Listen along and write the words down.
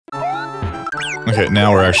Okay,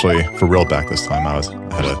 now we're actually for real back this time. I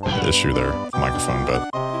had an issue there with the microphone, but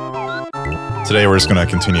today we're just gonna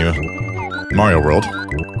continue Mario World.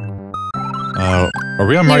 Are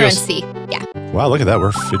we on Mario? We're on C. Yeah. Wow, look at that.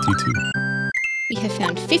 We're 52. We have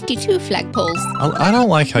found 52 flagpoles. I don't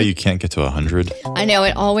like how you can't get to 100. I know,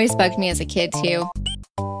 it always bugged me as a kid too.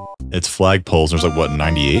 It's flagpoles. There's like what,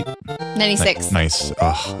 98? 96. Nice.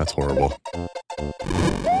 Ugh, that's horrible.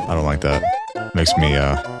 I don't like that. Makes me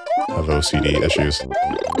have OCD issues.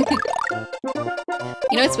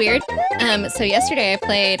 You know what's weird? So yesterday I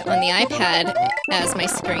played on the iPad as my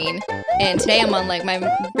screen, and today I'm on like my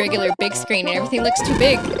regular big screen and everything looks too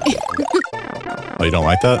big. Oh, you don't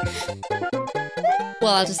like that?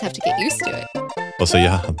 Well, I'll just have to get used to it. Well, so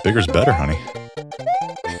yeah, bigger's better, honey.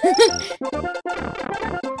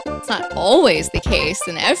 It's not always the case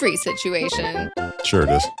in every situation. Sure it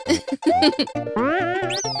is.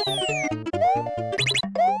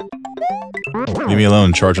 Leave me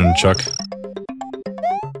alone, charging Chuck.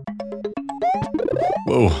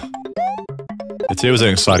 Whoa. Today was an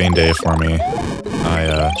exciting day for me.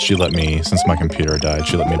 She let me, since my computer died,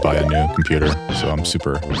 she let me buy a new computer. So I'm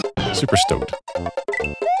super stoked.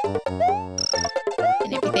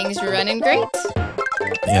 And everything's running great.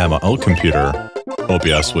 Yeah, my old computer,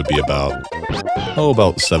 OBS would be about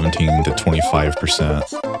 17 to 25%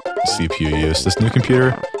 CPU use. This new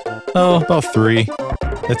computer, about 3.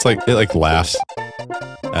 It lasts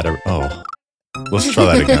at a, let's try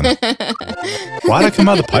that again. Why'd I come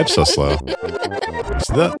out of the pipe so slow?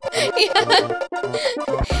 See that? Yeah.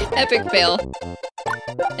 Epic fail.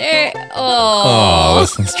 There.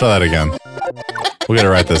 Let's try that again. We'll get it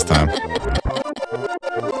right this time.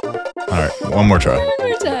 Alright, one more try. One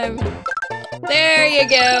more time. There you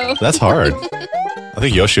go. That's hard. I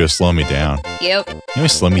think Yoshi was slowing me down. Yep. You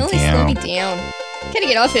always slow me down. Slow me down. Gotta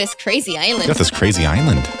get off of this crazy island. Got this crazy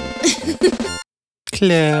island.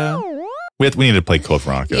 Claire. We need to play Code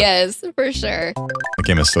Veronica. Yes, for sure. The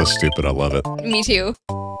game is so stupid. I love it. Me too.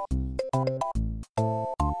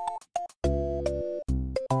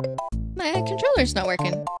 My controller's not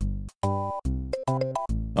working.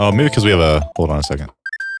 Oh, maybe because we have a... Hold on a second.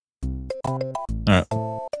 Alright.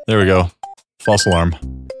 There we go. False alarm.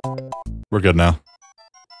 We're good now.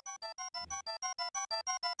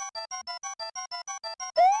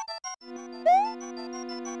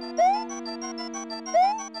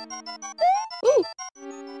 Ooh.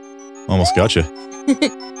 Almost got you.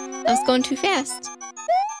 I was going too fast.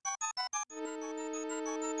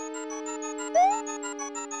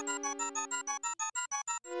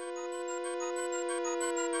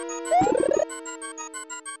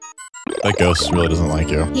 That ghost really doesn't like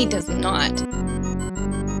you. He does not.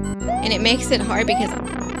 And it makes it hard because,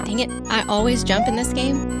 dang it, I always jump in this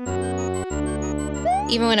game.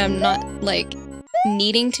 Even when I'm not, like,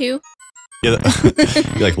 needing to. Yeah,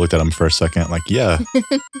 you looked at him for a second, like, yeah.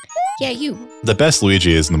 Yeah, you. The best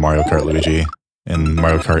Luigi is in the Mario Kart Luigi in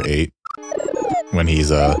Mario Kart 8 when he's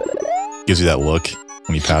gives you that look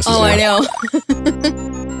when he passes. Oh, you. I know.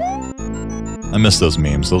 I miss those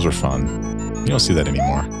memes. Those are fun. You don't see that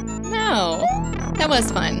anymore. No, that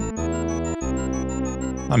was fun.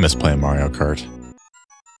 I miss playing Mario Kart.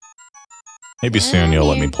 Maybe soon you'll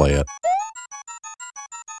let me play it.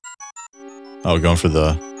 Oh, going for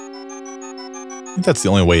the... I think that's the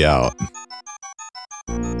only way out.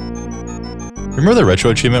 Remember the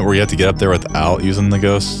retro achievement where you had to get up there without using the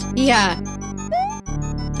ghost? Yeah.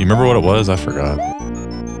 Do you remember what it was? I forgot.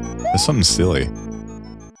 It's something silly.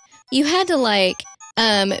 You had to, like,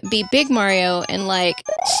 be Big Mario and, like,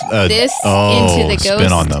 this into the ghost.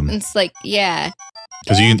 Spin on them. It's like, yeah.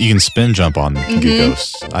 Because you can spin jump on get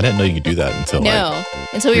ghosts. I didn't know you could do that until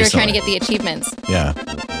until we were trying to get the achievements. Yeah.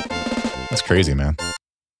 That's crazy, man.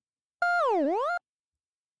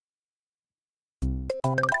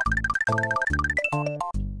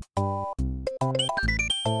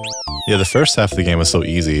 Yeah, the first half of the game was so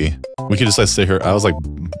easy. We could just sit here. I was like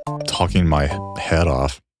talking my head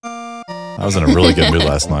off. I was in a really good mood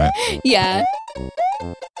last night. Yeah.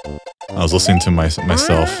 I was listening to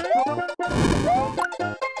myself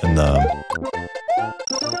in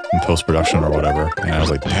post-production or whatever, and I was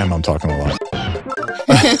like, damn, I'm talking a lot.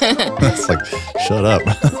 It's like, shut up.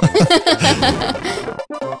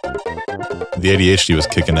 The ADHD was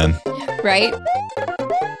kicking in. Right?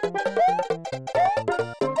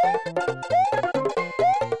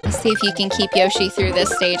 See if you can keep Yoshi through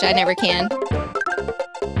this stage. I never can.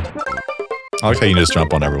 I like how you can just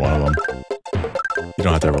jump on every one of them. You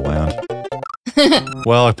don't have to ever land.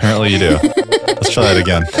 Well, apparently you do. Let's try that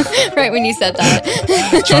again. Right when you said that.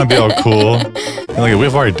 Trying to be all cool. And like,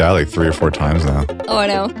 we've already died like 3 or 4 times now. Oh, I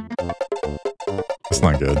know. It's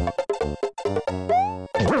not good.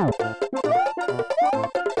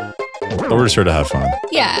 But we're just here to have fun.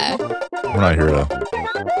 Yeah. We're not here to...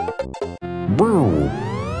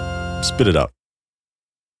 Spit it out.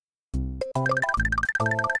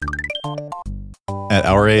 At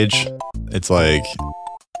our age, it's like...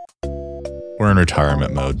 We're in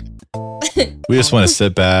retirement mode. We just want to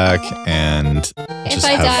sit back and just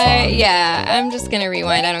have fun. Yeah, I'm just gonna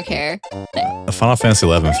rewind. I don't care. Final Fantasy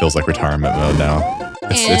XI feels like retirement mode now.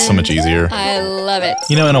 It's so much easier. I love it.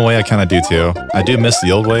 You know, in a way, I kind of do too. I do miss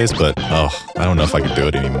the old ways, but I don't know if I could do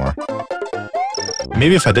it anymore.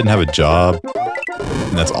 Maybe if I didn't have a job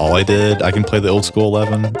and that's all I did, I can play the old school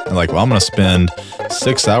 11. And like, well, I'm gonna spend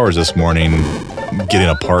 6 hours this morning getting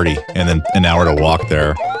a party and then an hour to walk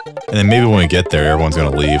there. And then maybe when we get there, everyone's going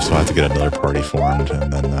to leave, so I have to get another party formed,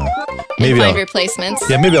 and then maybe find replacements.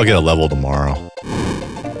 Yeah, maybe I'll get a level tomorrow.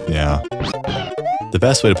 Yeah. The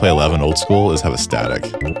best way to play 11 old school is have a static.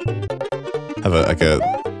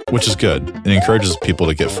 Which is good. It encourages people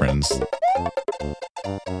to get friends.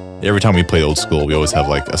 Every time we play old school, we always have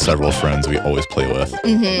like several friends we always play with.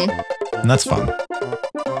 Mm-hmm. And that's fun.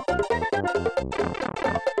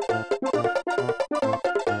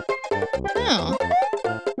 Oh.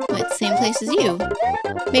 It's the same place as you.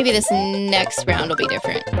 Maybe this next round will be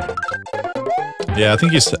different. Yeah, I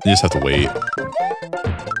think you just have to wait.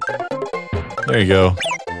 There you go.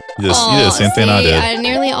 You did the same thing I did. I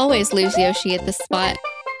nearly always lose Yoshi at this spot.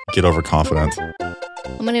 Get overconfident.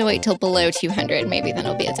 I'm gonna wait till below 200. Maybe then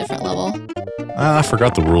it'll be a different level. I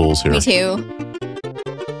forgot the rules here. Me too.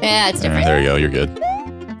 Yeah, it's different. There you go. You're good.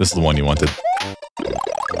 This is the one you wanted.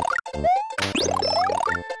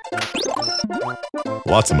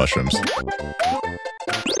 Lots of mushrooms.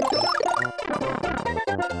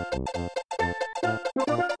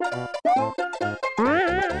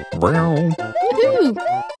 Woohoo!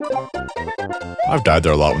 I've died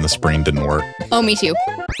there a lot when the spring didn't work. Oh, me too.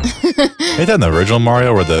 Ain't that in the original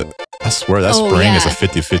Mario where I swear that spring is a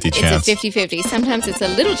 50-50 chance. It's a 50-50. Sometimes it's a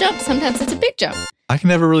little jump, sometimes it's a big jump. I can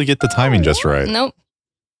never really get the timing just right. Nope.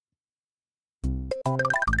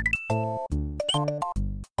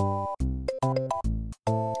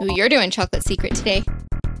 Ooh, you're doing Chocolate Secret today.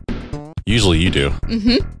 Usually you do.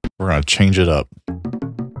 Mm-hmm. We're gonna change it up.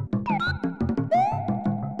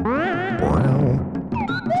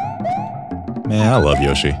 Man, I love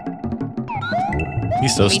Yoshi.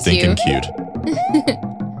 He's so stinking cute.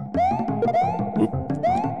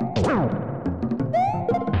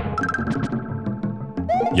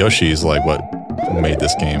 Yoshi's like what made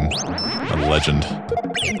this game a legend.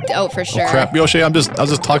 Oh, for sure. Oh, crap, Yoshi! I was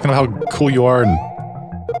just talking about how cool you are and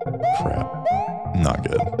crap. Not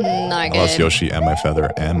good. Not good. I lost Yoshi and my feather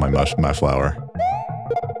and my flower.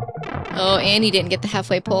 Oh, and you didn't get the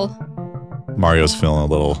halfway pull. Mario's feeling a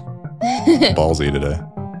little ballsy today.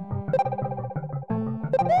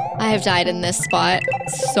 I have died in this spot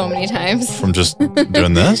so many times. From just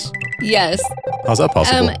doing this? Yes. How's that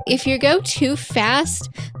possible? If you go too fast,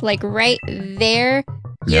 like right there,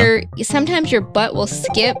 sometimes your butt will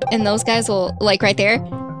skip and those guys will, like right there.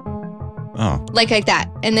 Oh. Like that.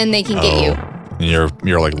 And then they can get you. And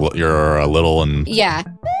you're a little and yeah.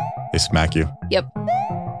 They smack you. Yep.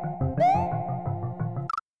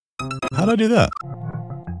 How'd I do that?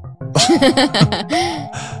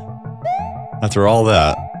 After all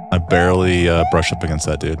that, I barely brushed up against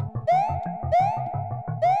that dude.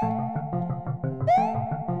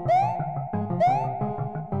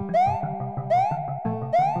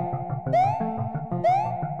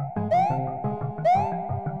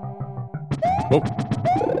 Whoa.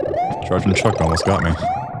 Charging truck almost got me.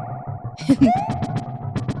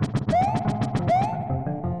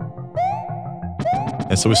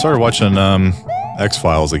 And so we started watching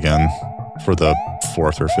X-Files again for the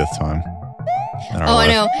 4th or 5th time. Oh, I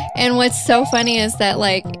know. And what's so funny is that,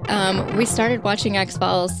 like, we started watching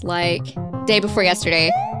X-Files, like, day before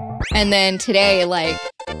yesterday. And then today, like,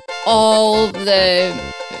 all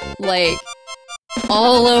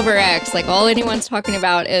over X, like, all anyone's talking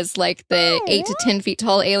about is, like, the 8 to 10 feet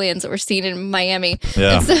tall aliens that we're seeing in Miami.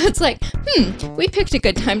 Yeah. And so it's like, we picked a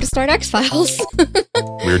good time to start X-Files.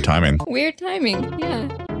 Weird timing. Weird timing, yeah.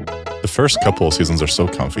 The first couple of seasons are so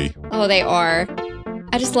comfy. Oh, they are.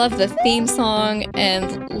 I just love the theme song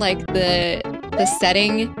and, like, the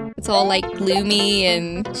setting. It's all, like, gloomy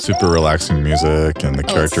and... super relaxing music, and the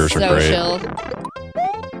characters are great. Chill.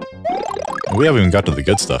 We haven't even got to the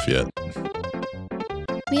good stuff yet.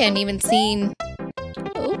 We hadn't even seen...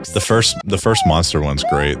 Oops. The first monster one's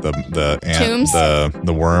great. The ant, Tombs?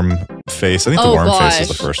 the worm face. I think the worm face is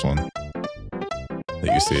the first one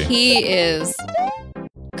that you see. He is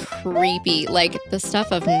creepy, like the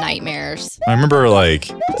stuff of nightmares. I remember, like,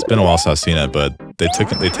 it's been a while since I've seen it, but they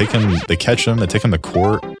catch him, they take him to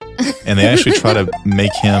court, And they actually try to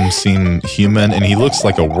make him seem human, and he looks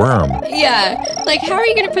like a worm. Yeah. Like, how are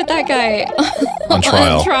you going to put that guy on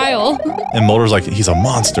trial? And Mulder's like, he's a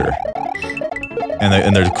monster.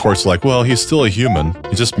 And their court's like, well, he's still a human.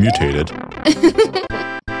 He's just mutated.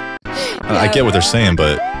 I get what they're saying,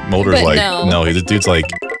 but Mulder's like, no, the dude's like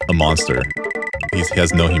a monster. He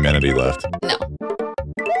has no humanity left. No.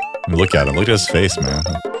 I mean, look at him. Look at his face, man.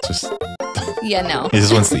 It's just... Yeah, no. He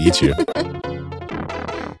just wants to eat you.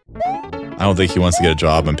 I don't think he wants to get a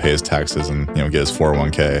job and pay his taxes and, get his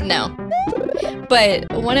 401k. No.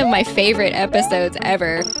 But one of my favorite episodes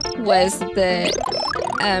ever was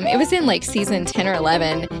it was in like season 10 or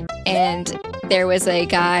 11, and there was a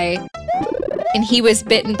guy, and he was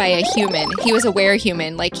bitten by a human. He was a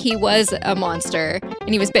were-human. Like, he was a monster, and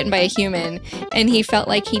he was bitten by a human, and he felt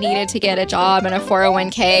like he needed to get a job and a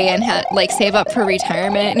 401k and save up for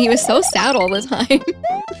retirement, and he was so sad all the time.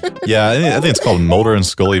 Yeah, I think it's called Mulder and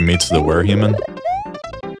Scully Meets the Were-Human.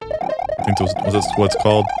 I think was this what it's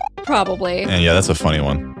called? Probably. And yeah, that's a funny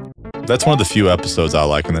one. That's one of the few episodes I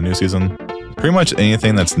like in the new season. Pretty much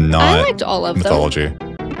anything that's not I liked all of mythology.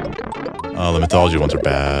 The mythology ones are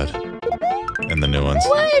bad. And the new ones.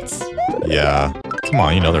 What? Yeah. Come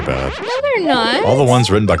on, you know they're bad. No, they're not. All the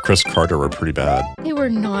ones written by Chris Carter were pretty bad. They were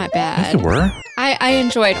not bad. Yes, they were. I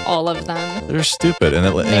enjoyed all of them. They're stupid.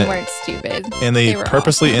 They weren't stupid. And they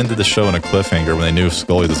purposely ended the show in a cliffhanger when they knew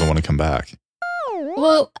Scully doesn't want to come back.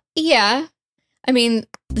 Well, yeah. I mean,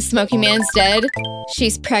 the Smoky Man's dead.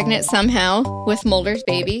 She's pregnant somehow with Mulder's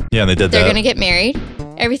baby. Yeah, and they did that. They're gonna get married.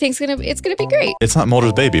 It's gonna be great. It's not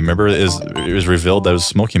Mulder's baby. Remember, it was revealed that it was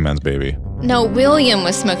Smoky Man's baby. No, William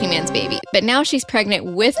was Smoky Man's baby, but now she's pregnant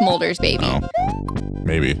with Mulder's baby. Oh,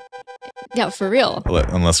 maybe. No, for real.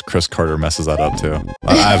 Unless Chris Carter messes that up too.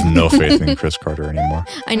 I have no faith in Chris Carter anymore.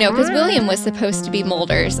 I know, because William was supposed to be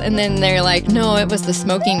Mulder's, and then they're like, no, it was the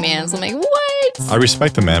Smoking Man's. I'm like, what? I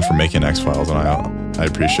respect the man for making X-Files, and I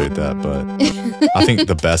appreciate that, but I think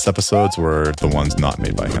the best episodes were the ones not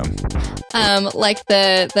made by him. Like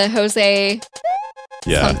the Jose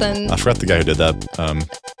something. I forgot the guy who did that.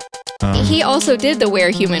 He also did the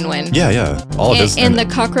Were-Human one. Yeah. All of his. And the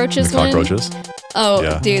cockroaches one. Oh,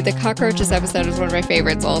 yeah. Dude, the cockroaches episode is one of my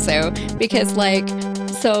favorites also. Because,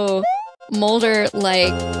 so Mulder,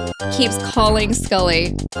 keeps calling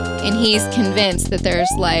Scully, and he's convinced that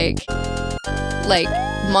there's,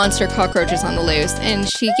 monster cockroaches on the loose. And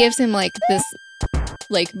she gives him, this,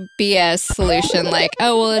 BS solution,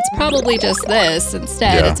 oh, well, it's probably just this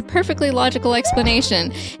instead. Yeah. It's a perfectly logical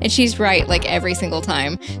explanation. And she's right, every single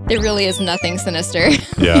time. There really is nothing sinister.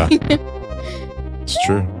 Yeah. It's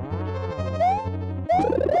true.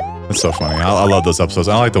 It's so funny. I love those episodes.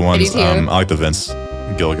 I like the ones, I like the Vince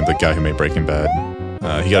Gilligan, the guy who made Breaking Bad.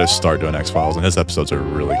 He got to start doing X-Files, and his episodes are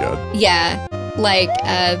really good. Yeah.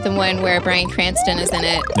 The one where Bryan Cranston is in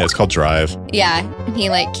it. Yeah, it's called Drive. Yeah, and he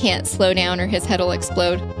can't slow down or his head will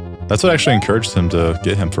explode. That's what actually encouraged him to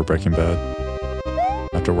get him for Breaking Bad.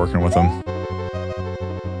 After working with him,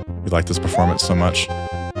 he liked his performance so much.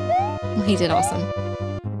 Well, he did awesome.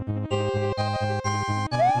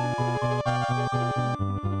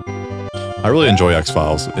 I really enjoy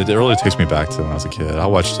X-Files. It really takes me back to when I was a kid. I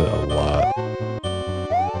watched it a lot.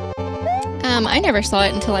 I never saw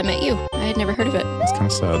it until I met you. I had never heard of it. That's kind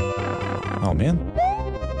of sad. Oh, man.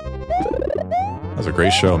 That was a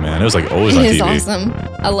great show, man. It was always on TV. It is awesome.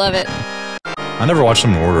 I love it. I never watched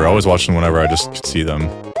them in order. I always watched them whenever I just could see them.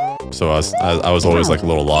 So I was always a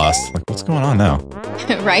little lost. What's going on now?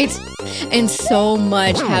 Right? And so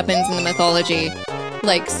much happens in the mythology.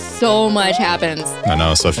 So much happens. I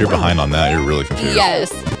know. So if you're behind on that, you're really confused.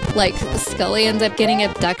 Yes. Scully ends up getting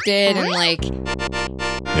abducted and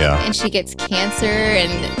yeah. And she gets cancer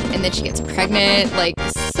and then she gets pregnant.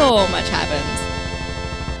 So much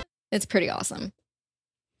happens. It's pretty awesome.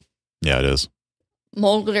 Yeah, it is.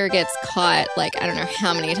 Mulder gets caught I don't know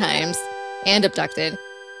how many times and abducted.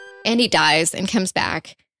 And he dies and comes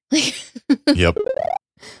back. Yep.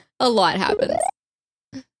 A lot happens.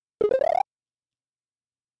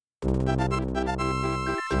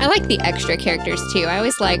 I like the extra characters too. I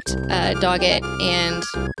always liked Doggett and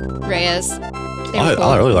Reyes.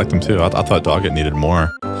 I really liked them too. I thought Doggett needed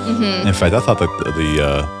more. Mm-hmm. In fact, I thought that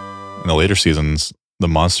in the later seasons, the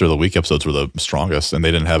Monster of the Week episodes were the strongest, and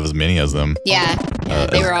they didn't have as many as them. Yeah,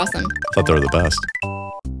 they were awesome. I thought they were the best.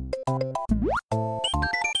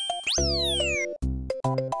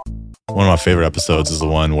 One of my favorite episodes is the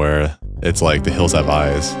one where it's The Hills Have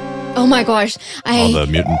Eyes. Oh my gosh. All the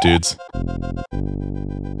mutant dudes.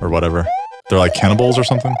 Or whatever. They're cannibals or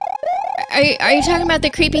something. Are you talking about the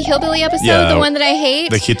creepy hillbilly episode? Yeah, the one that I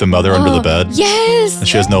hate? They keep the mother under the bed. Yes! And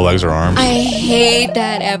she has no legs or arms. I hate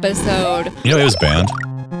that episode. You know, it was banned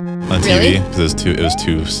on Really? TV because it was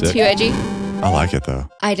too sick. Too edgy? I like it though.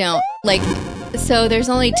 I don't. Like, so there's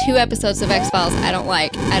only 2 episodes of X-Files I don't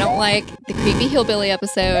like. I don't like the creepy hillbilly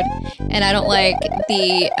episode, and I don't like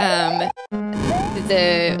the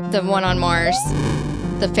one on Mars,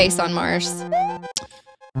 the face on Mars.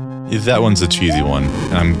 Yeah, that one's a cheesy one,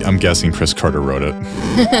 and I'm guessing Chris Carter wrote it.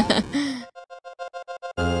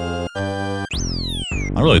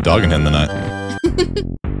 I'm really dogging him tonight.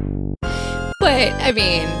 But, I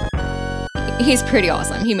mean, he's pretty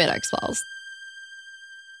awesome. He made X-Files.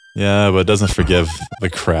 Yeah, but it doesn't forgive the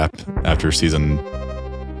crap after season,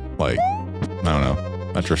 like, I don't know,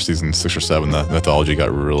 after season 6 or 7, the mythology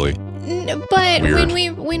got really But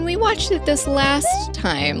weird. when we watched it this last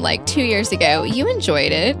time, like 2 years ago, you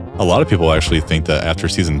enjoyed it. A lot of people actually think that after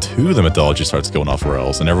season 2, the mythology starts going off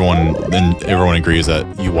rails, and everyone agrees that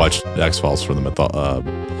you watched X-Files for the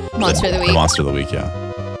Monster of the Week. The Monster of the Week, yeah.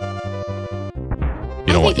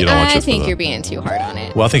 You don't watch it. I think you're being too hard on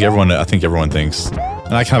it. Well, I think everyone thinks,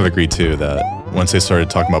 and I kind of agree too, that once they started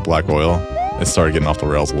talking about black oil, it started getting off the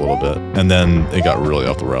rails a little bit, and then it got really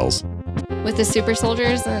off the rails. With the super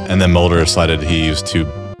soldiers and then Mulder decided he was too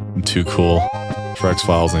cool for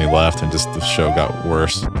X-Files, and he left, and just the show got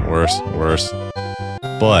worse.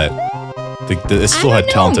 But it still had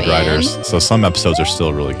talented writers, so some episodes are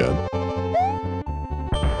still really good.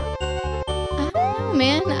 I don't know,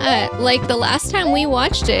 man. Like the last time we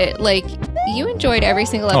watched it, like you enjoyed every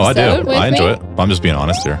single episode. Oh, I do. I enjoy me. it. I'm just being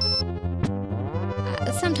honest here.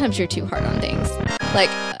 Sometimes you're too hard on things. Like,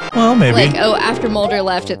 well, maybe. Like, oh, after Mulder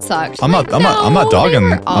left, it sucked. I'm not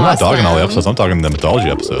dogging all the episodes. I'm talking the mythology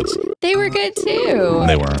episodes. They were good too.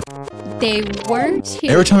 They weren't. They were too.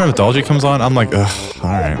 Every time mythology comes on, I'm like, ugh, all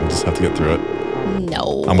right, we'll just have to get through it.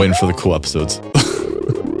 No. I'm waiting for the cool episodes.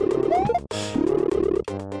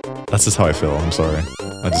 That's just how I feel. I'm sorry.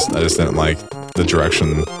 I just didn't like the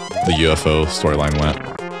direction the UFO storyline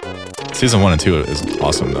went. Season 1 and 2 is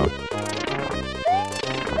awesome though.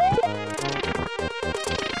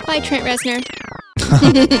 Bye, Trent Reznor.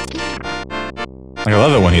 Like, I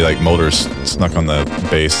love it when he, like, Mulder snuck on the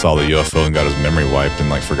base, saw the UFO, and got his memory wiped and,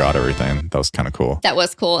 like, forgot everything. That was kind of cool. That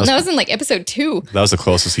was cool. And that was in, like, episode 2. That was the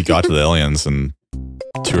closest he got to the aliens in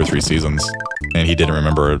 2 or 3 seasons. And he didn't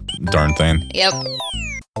remember a darn thing. Yep.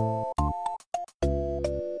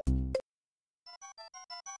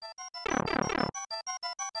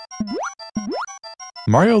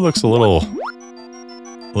 Mario looks a little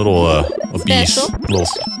obese.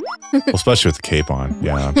 Especially with the cape on.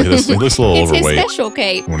 Yeah, he looks a little overweight. It's his special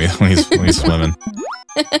cape. When he's swimming.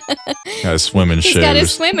 Got his swimming shoes. He's got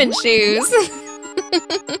his swimming shoes.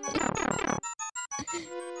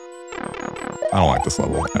 I don't like this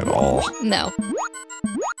level at all. No.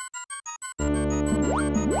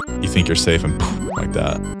 You think you're safe and poof, like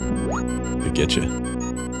that. They get you.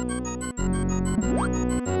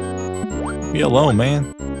 Be alone,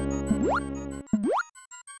 man.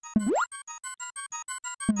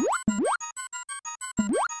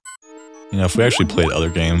 You know, if we actually played other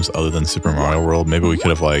games other than Super Mario World, maybe we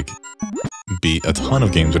could have, like, beat a ton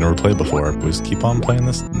of games we never played before. We just keep on playing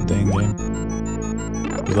this dang game.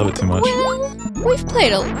 We love it too much. Well, we've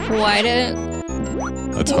played quite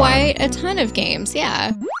a ton of games,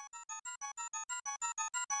 yeah.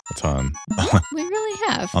 A ton. We really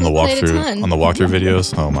have. On the walkthrough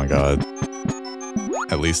videos, oh my god.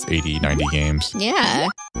 At least 80, 90 games. Yeah.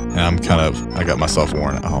 And I got myself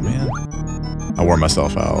worn. Oh man. I wore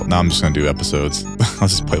myself out. Now I'm just gonna do episodes. I'll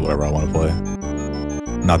just play whatever I want to play.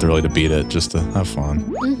 Not really to beat it, just to have fun.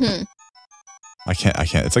 Mm-hmm. I can't.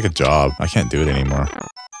 It's like a job. I can't do it anymore.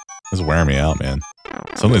 It's wearing me out, man.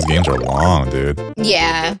 Some of these games are long, dude.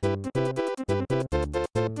 Yeah.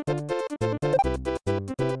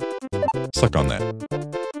 Suck on that.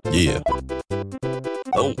 Yeah.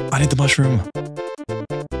 Oh, I need the mushroom.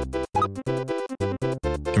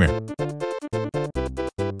 Come here.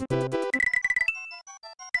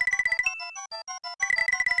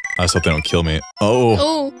 I just hope they don't kill me.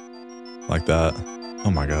 Oh. Like that.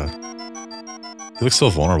 Oh my god. He looks so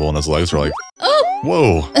vulnerable and his legs are like... Oh!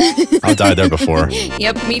 Whoa! I've died there before.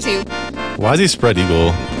 Yep, me too. Why is he spread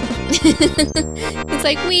eagle? It's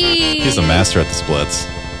like, He's a master at the splits.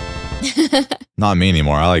 Not me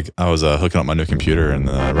anymore. I was hooking up my new computer and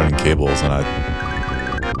running cables, and I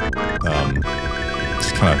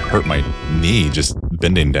just kind of hurt my knee just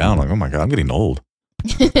bending down. Like, oh my god, I'm getting old.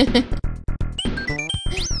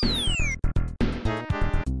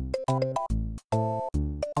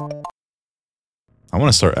 I want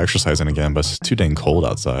to start exercising again, but it's too dang cold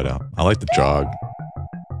outside. I like to jog,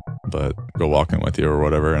 but go walking with you or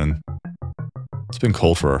whatever, and it's been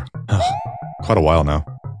cold for quite a while now.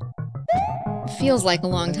 Feels like a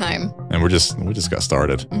long time. And we just got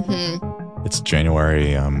started. It's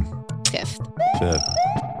January 5th.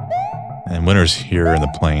 And winters here in the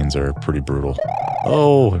plains are pretty brutal.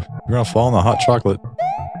 Oh, you're gonna fall in the hot chocolate.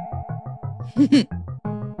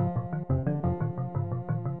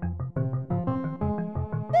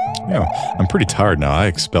 Yeah, I'm pretty tired now. I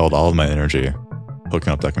expelled all of my energy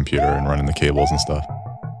hooking up that computer and running the cables and stuff.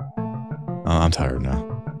 I'm tired now.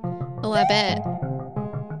 Oh, I bet.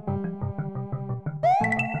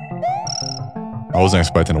 I wasn't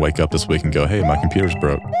expecting to wake up this week and go, hey, my computer's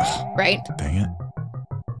broke. Right? Dang it.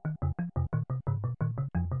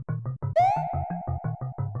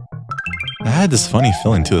 I had this funny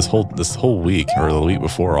feeling too this whole week, or the week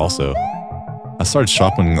before also. I started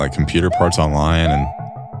shopping like computer parts online and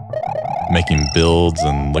making builds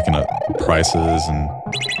and looking at prices, and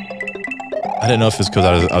I didn't know if it's because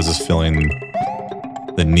I was just feeling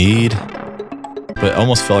the need, but it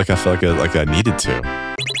almost felt like I needed to.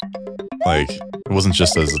 Like, it wasn't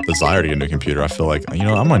just as a desire to get a new computer. I feel like, I'm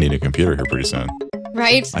gonna need a computer here pretty soon.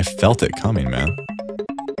 Right? I felt it coming, man.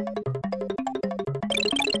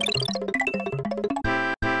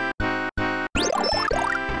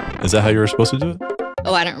 Is that how you were supposed to do it?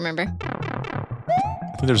 Oh, I don't remember.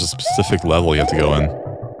 I think there's a specific level you have to go in.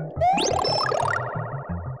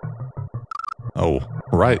 Oh,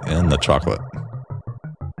 right in the chocolate.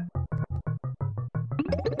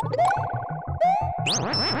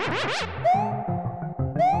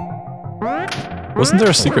 Wasn't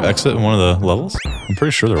there a secret exit in one of the levels? I'm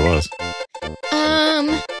pretty sure there was. I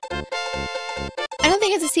don't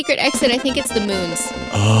think it's a secret exit. I think it's the moons.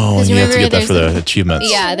 Oh, and you have to get that for the achievements.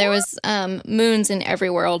 Yeah, there was moons in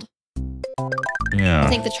every world. Yeah. I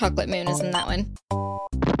think the chocolate moon is in that one.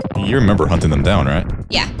 You remember hunting them down, right?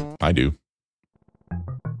 Yeah. I do.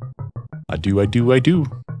 I do. You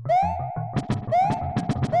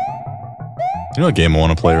know what game I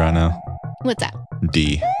want to play right now? What's that?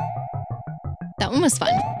 D. That one was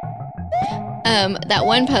fun. That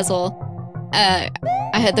one puzzle, I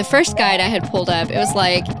had the first guide I had pulled up. It was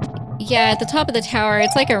like, yeah, at the top of the tower,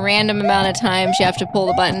 it's like a random amount of times you have to pull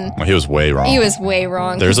the button. Well, he was way wrong. He was way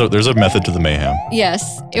wrong. There's a method to the mayhem.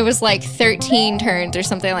 Yes. It was like 13 turns or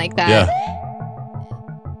something like that. Yeah.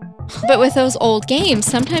 But with those old games,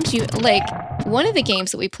 sometimes you, like, one of the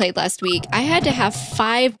games that we played last week, I had to have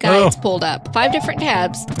 5 guides pulled up. 5 different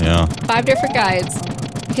tabs. Yeah. 5 different guides.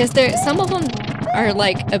 Because some of them are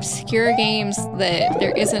like obscure games that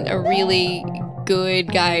there isn't a really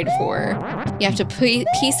good guide for. You have to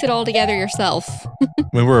piece it all together yourself.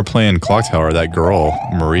 When we were playing Clock Tower, that girl,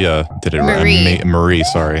 Maria, did an amazing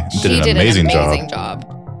job.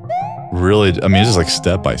 Really, I mean, it's just like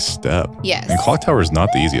step by step. Yes. And Clock Tower is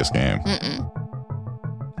not the easiest game.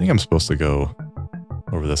 Mm-mm. I think I'm supposed to go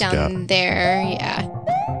over this gap. Down there, yeah.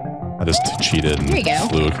 I just cheated and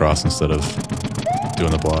flew across instead of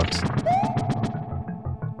doing the blocks.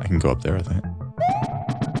 I can go up there, I think.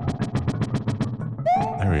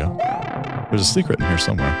 There we go. There's a secret in here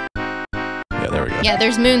somewhere. Yeah, there we go. Yeah,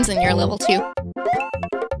 there's moons in your level too.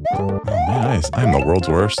 Oh, man, I'm the world's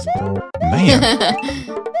worst. Man.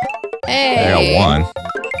 Hey. I got 1.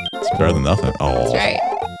 It's better than nothing. Oh. That's right.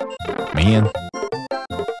 Man.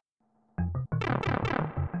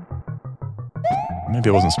 Maybe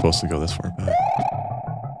I wasn't supposed to go this far back.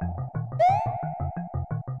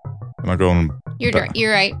 Am I going back?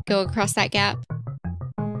 You're right. Go across that gap.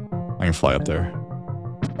 I can fly up there.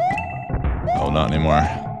 Oh, not anymore.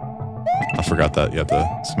 I forgot that you have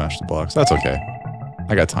to smash the blocks. That's okay.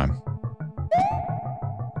 I got time.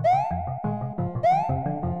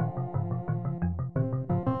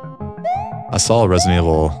 I saw Resident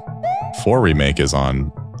Evil 4 remake is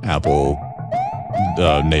on Apple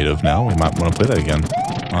native now. We might want to play that again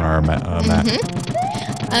on our Mac.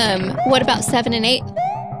 What about 7 and 8?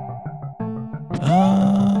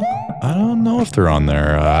 I don't know if they're on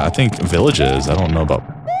there. I think Village is. I don't know about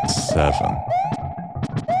 7.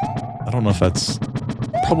 I don't know if that's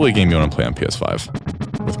probably a game you want to play on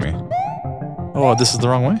PS5 with me. Oh, this is the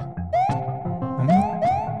wrong way?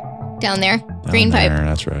 Down there. Green pipe.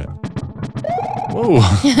 That's right. Whoa.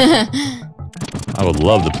 I would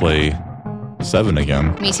love to play 7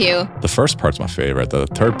 again. Me too. The first part's my favorite. The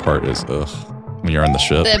third part is, when you're on the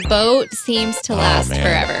ship. The boat seems to last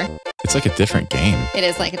forever. It's like a different game. It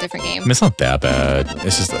is like a different game. I mean, it's not that bad.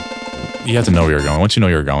 It's just you have to know where you're going. Once you know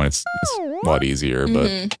where you're going, it's a lot easier.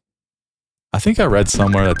 But I think I read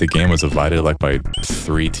somewhere that the game was divided like by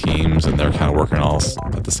 3 teams, and they're kind of working all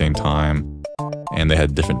at the same time. and they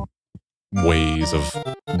had different ways of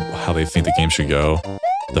how they think the game should go.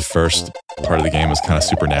 The first part of the game is kind of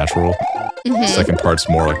supernatural. The second part's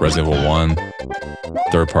more like Resident Evil 1.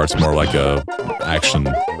 Third part's more like a action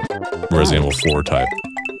Resident Evil 4 type.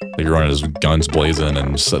 Like you're running as guns blazing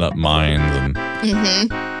and setting up mines, and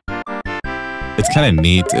it's kind of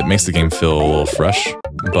neat. It makes the game feel a little fresh,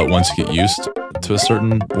 but once you get used to a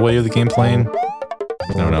certain way of the game playing,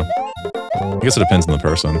 I don't know. I guess it depends on the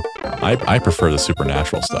person. I prefer the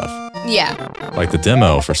supernatural stuff. Yeah. Like the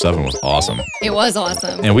demo for 7 was awesome. It was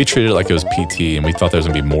awesome. And we treated it like it was PT, and we thought there was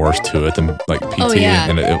going to be more to it than like PT. Oh, yeah.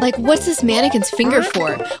 And like, what's this mannequin's finger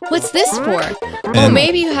for? What's this for? Oh,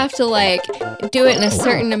 maybe you have to, like, do it in a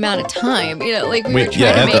certain amount of time. You know, like, we were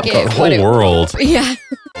trying to make it. The whole world Yeah.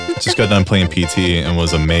 just got done playing PT and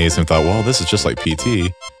was amazed and thought, well, this is just like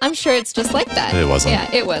PT. I'm sure it's just like that. It wasn't. Yeah,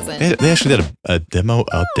 it wasn't. They actually did a demo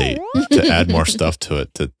update to add more stuff to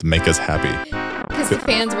it to make us happy. Because the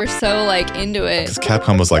fans were so, like, into it. Because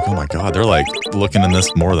Capcom was like, oh my god, they're like looking in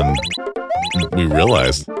this more than we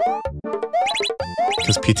realized.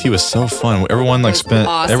 Because PT was so fun. Everyone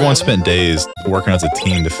spent days working as a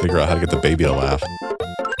team to figure out how to get the baby to laugh.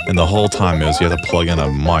 And the whole time it was you had to plug in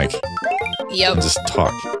a mic and just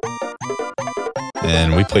talk.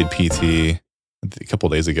 And we played PT a couple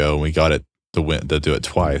days ago, and we got it to do it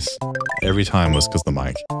twice. Every time was because the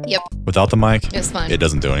mic. Yep. Without the mic, it was fun. It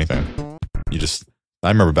doesn't do anything. I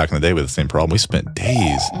remember back in the day with the same problem. We spent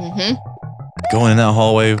days going in that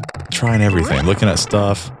hallway, trying everything, looking at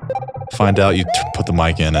stuff. Find out, you put the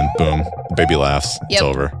mic in, and boom, the baby laughs. It's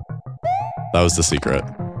over. That was the secret.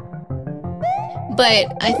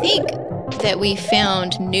 But I think that we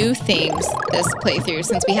found new things this playthrough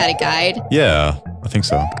since we had a guide. Yeah, I think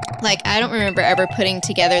so. Like, I don't remember ever putting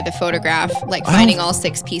together the photograph, like finding all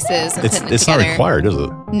 6 pieces and putting it it's together. Not required, is it?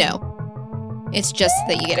 No. It's just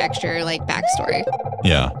that you get extra, like, backstory.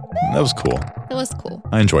 Yeah, that was cool. That was cool.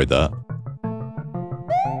 I enjoyed that.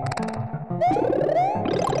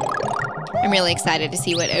 I'm really excited to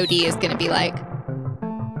see what OD is going to be like.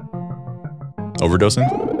 Overdosing?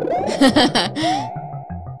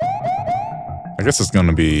 I guess it's going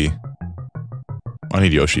to be... I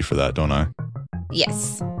need Yoshi for that, don't I?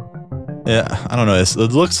 Yes. Yeah, I don't know. It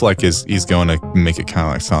looks like he's going to make it kind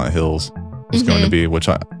of like Silent Hills. It's going to be, which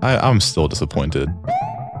I'm still disappointed.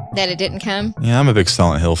 That it didn't come? Yeah, I'm a big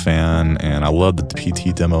Silent Hill fan, and I love the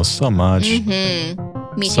PT demo so much. Me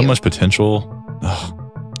too. So much potential. Ugh.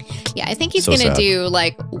 Yeah, I think he's going to do,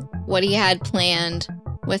 like, what he had planned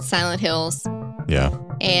with Silent Hills. Yeah.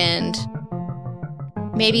 And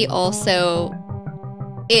maybe also,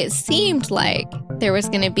 it seemed like there was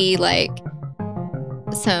going to be, like,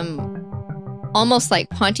 some almost like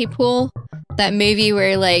Pontypool, that movie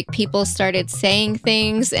where, like, people started saying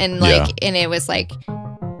things and, like, and it was like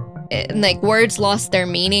words lost their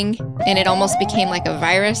meaning and it almost became like a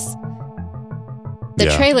virus.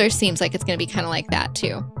 The trailer seems like it's going to be kind of like that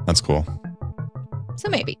too. That's cool. So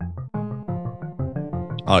maybe.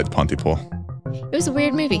 I like Pontypool. It was a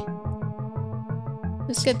weird movie. It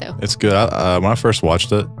was good though. It's good. When I first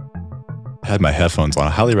watched it, I had my headphones on. I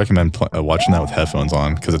highly recommend watching that with headphones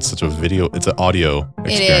on because it's such a it's an audio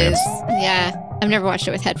experience. It is. Yeah. I've never watched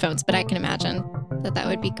it with headphones, but I can imagine that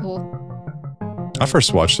would be cool. I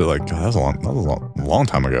first watched it like, God, that was a long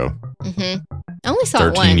time ago. I only saw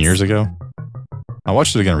it once. 13 years ago. I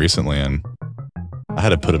watched it again recently, and I had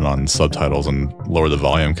to put it on subtitles and lower the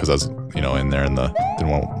volume because I was, in there and didn't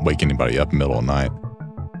want to wake anybody up in the middle of the night.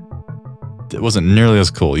 It wasn't nearly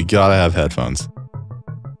as cool. You gotta have headphones.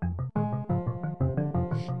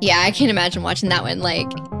 Yeah, I can imagine watching that one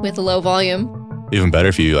like with a low volume. Even better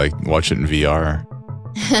if you like watch it in VR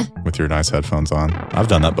with your nice headphones on. I've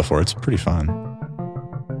done that before. It's pretty fun.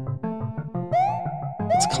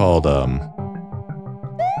 It's called Turn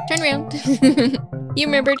around. You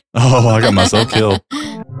remembered. Oh, I got myself killed.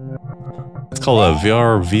 It's called a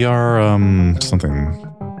VR something.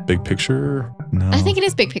 Big Picture? No. I think it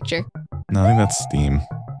is Big Picture. No, I think that's Steam.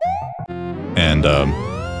 And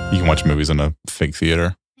you can watch movies in a fake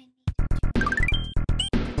theater.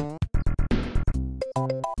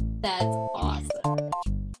 That's awesome.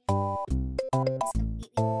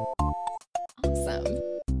 Awesome.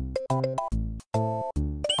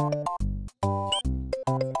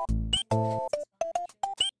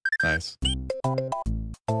 Nice.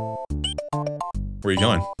 Where are you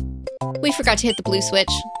going? We forgot to hit the blue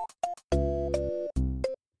switch.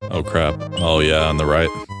 Oh crap. Oh yeah, on the right.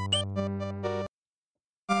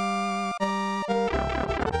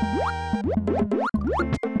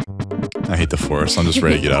 I hate the forest. I'm just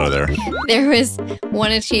ready to get out of there. There was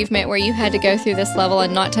one achievement where you had to go through this level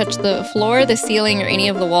and not touch the floor, the ceiling, or any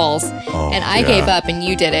of the walls. Oh, and I gave up and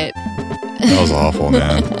you did it. That was awful,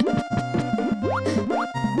 man.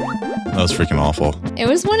 That was freaking awful. It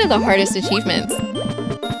was one of the hardest achievements.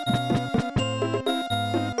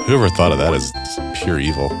 Whoever thought of that is pure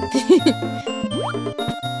evil.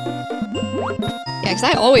 Yeah, because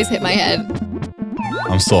I always hit my head.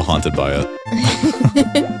 I'm still haunted by it.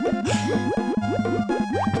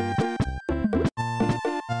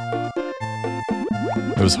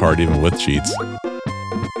 It was hard even with cheats.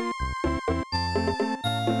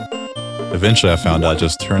 Eventually I found out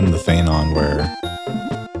just turn the thing on where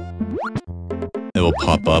it will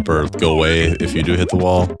pop up or go away if you do hit the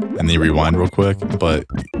wall, and then you rewind real quick. But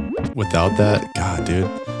without that, God, dude,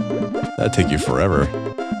 that'd take you forever.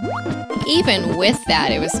 Even with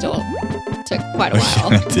that, it was still took quite a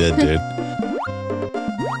while. It did, dude.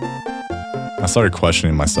 I started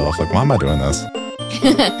questioning myself, like, why am I doing this?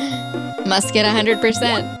 Must get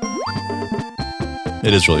 100%.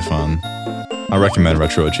 It is really fun. I recommend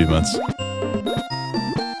retro achievements.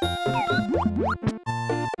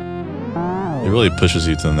 It really pushes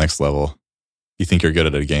you to the next level. You think you're good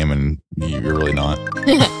at a game and you're really not.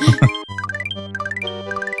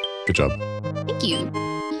 Good job. Thank you.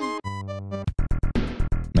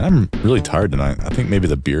 Man, I'm really tired tonight. I think maybe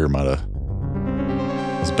the beer might have...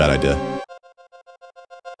 It was a bad idea.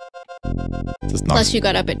 Plus you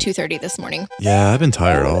got up at 2:30 this morning. Yeah, I've been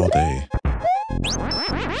tired all day.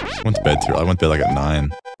 Went to bed too. I went to bed like at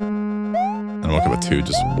 9. And I woke up at 2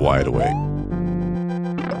 just wide awake.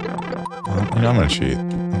 You know, I'm gonna cheat. I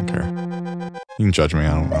don't care. You can judge me.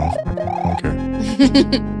 I don't care.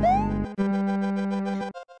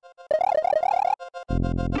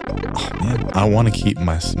 Oh, man, I want to keep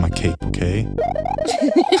my cape, okay?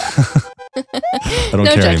 I don't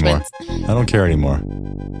care anymore. I don't care anymore.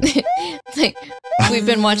 Like, we've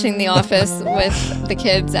been watching The Office with the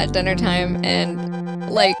kids at dinner time, and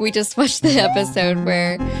like we just watched the episode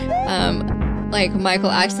where like Michael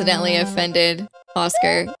accidentally offended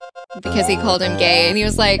Oscar because he called him gay, and he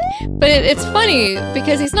was like, but it's funny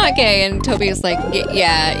because he's not gay, and Toby was like,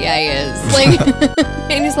 yeah he is, like,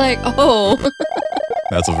 and he's like, oh.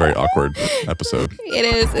 That's a very awkward episode. It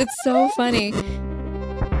is. It's so funny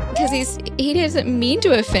because he doesn't mean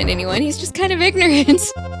to offend anyone. He's just kind of ignorant.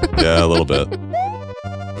 Yeah, a little bit.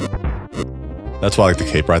 That's why I like the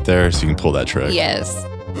cape right there, so you can pull that trick. Yes.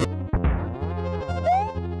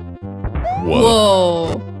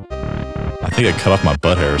 Whoa. I think I cut off my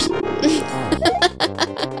butt hairs.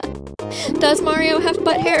 Does Mario have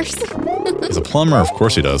butt hairs? He's a plumber, of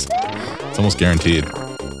course he does. It's almost guaranteed.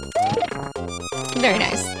 Very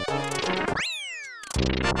nice.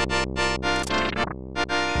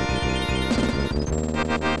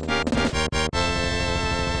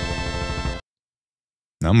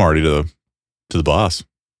 Now I'm already to the boss.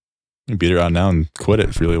 You can beat her out now and quit it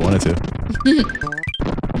if you really wanted to.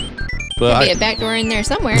 But There'd be a back door in there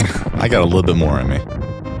somewhere. I got a little bit more in me.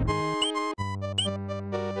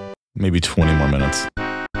 Maybe 20 more minutes.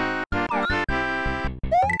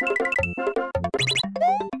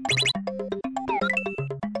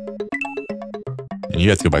 And you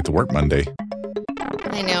have to go back to work Monday.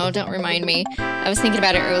 I know, don't remind me. I was thinking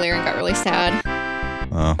about it earlier and got really sad.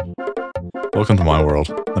 Welcome to my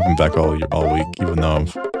world. I've been back all week, even though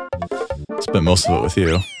I've spent most of it with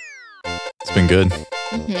you. It's been good.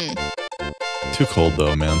 Mm-hmm. Too cold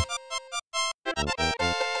though, man.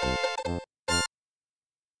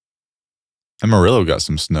 Amarillo got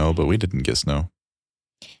some snow, but we didn't get snow.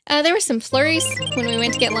 There were some flurries when we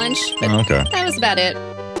went to get lunch, but okay. That was about it.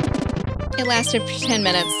 It lasted for 10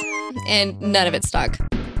 minutes, and none of it stuck.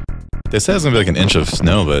 They said it was going to be like an inch of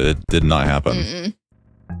snow, but it did not happen. Mm-mm.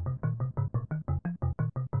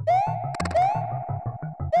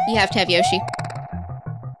 You have to have Yoshi.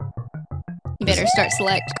 You better start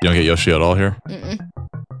select. You don't get Yoshi at all here? Mm-mm.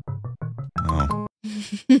 Oh.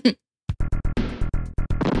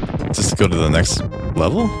 Just to go to the next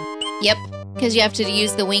level? Yep, because you have to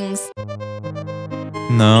use the wings.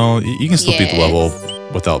 No, you can still beat the level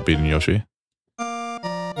Yes. without beating Yoshi.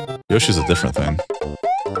 Yoshi's a different thing.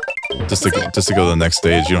 Just to go to the next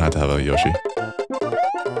stage, you don't have to have a Yoshi.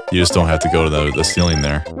 You just don't have to go to the ceiling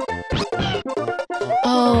there.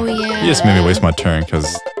 Oh, yeah. You just made me waste my turn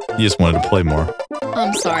because you just wanted to play more.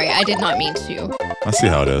 I'm sorry, I did not mean to. I see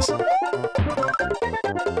how it is.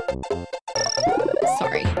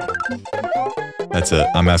 Sorry. That's it.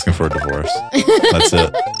 I'm asking for a divorce. That's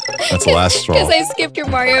it. That's the last straw. Because I skipped your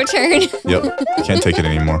Mario turn. Yep. Can't take it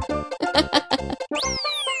anymore.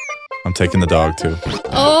 I'm taking the dog too.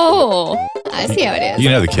 Oh, I see how it is. You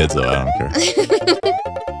can have the kids though. I don't care.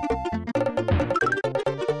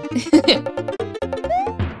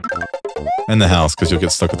 And the house, because you'll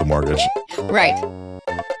get stuck with the mortgage. Right.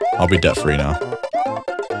 I'll be debt free now.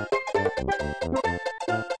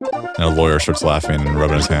 And a lawyer starts laughing and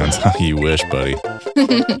rubbing his hands. You wish, buddy.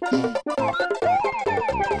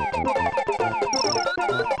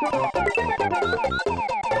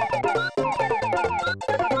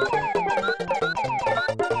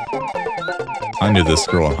 I knew this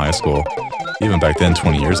girl in high school, even back then,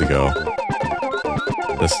 20 years ago.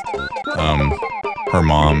 This, her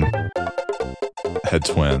mom had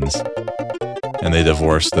twins, and they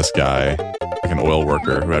divorced this guy, like an oil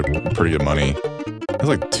worker who had pretty good money. It was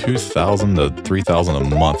like $2,000 to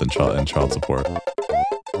 $3,000 a month in child support.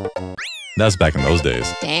 That's back in those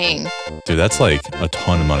days. Dang. Dude, that's like a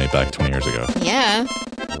ton of money back 20 years ago. Yeah.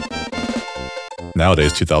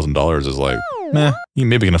 Nowadays, $2,000 is like, meh, you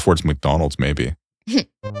maybe can afford some McDonald's, maybe.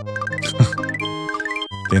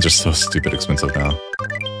 Things are so stupid expensive now.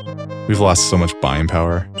 We've lost so much buying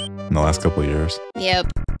power in the last couple of years. Yep.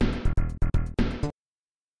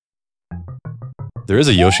 There is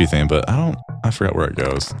a Yoshi thing, but I forgot where it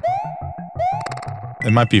goes.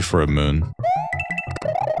 It might be for a moon.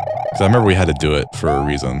 Because I remember we had to do it for a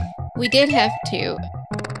reason. We did have to.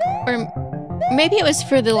 Or maybe it was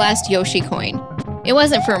for the last Yoshi coin. It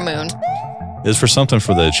wasn't for a moon. It was for something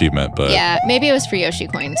for the achievement, but... Yeah, maybe it was for Yoshi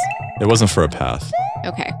coins. It wasn't for a path.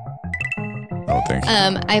 Okay. I don't think.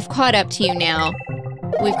 I've caught up to you now.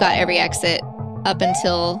 We've got every exit up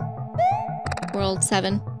until World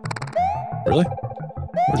 7. Really?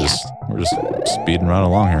 We're just speeding right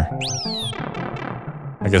along here.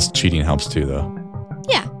 I guess cheating helps too, though.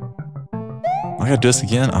 Yeah. I gotta do this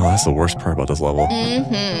again? Oh, that's the worst part about this level.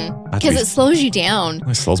 Mm-hmm. Because it slows you down.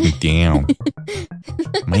 It slows me down.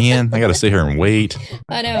 Man, I gotta sit here and wait.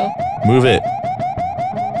 I know. Move it.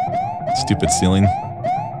 Stupid ceiling.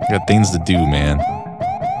 I got things to do, man.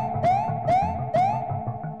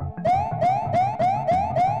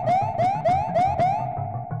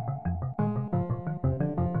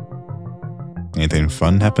 Anything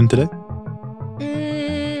fun happened today?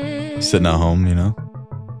 Sitting at home, you know?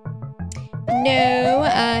 No,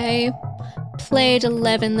 I played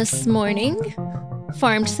 11 this morning,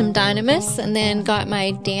 farmed some Dynamis, and then got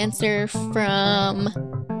my dancer from,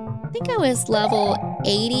 I think I was level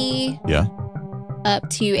 80 up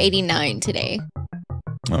to 89 today.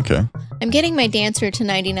 Okay. I'm getting my dancer to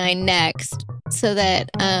 99 next, so that,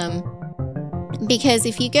 because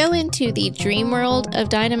if you go into the dream world of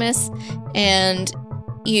Dynamis and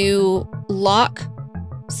you lock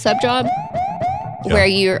sub-job, where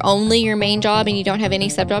you're only your main job and you don't have any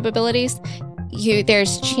sub-job abilities,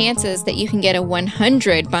 there's chances that you can get a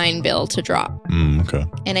 100 bind bill to drop. Okay.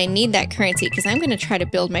 And I need that currency because I'm going to try to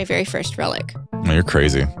build my very first relic. Oh, you're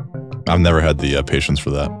crazy. I've never had the patience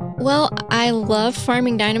for that. Well, I love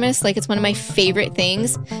farming Dynamis. Like, it's one of my favorite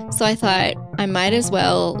things. So I thought I might as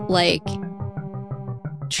well, like,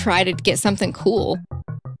 try to get something cool.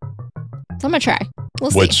 So I'm going to try.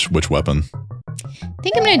 We'll see. Which weapon? I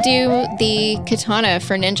think I'm going to do the katana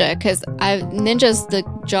for ninja because ninja's the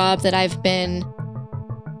job that I've been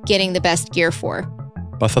getting the best gear for.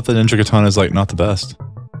 I thought the ninja katana is like not the best.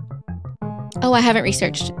 Oh, I haven't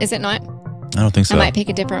researched. Is it not? I don't think so. I might pick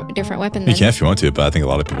a different weapon then. You can if you want to, but I think a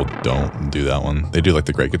lot of people don't do that one. They do like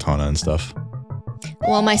the great katana and stuff.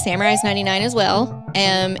 Well, my samurai's 99 as well.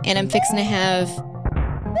 And I'm fixing to have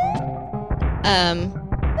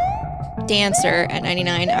dancer at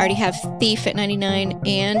 99. I already have thief at 99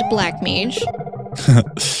 and black mage.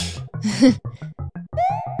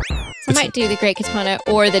 So I might do the great katana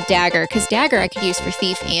or the dagger, because dagger I could use for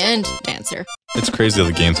thief and dancer. It's crazy that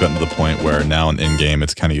the game's gotten to the point where now in game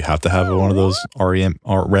it's kind of you have to have one of those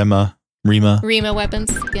Rima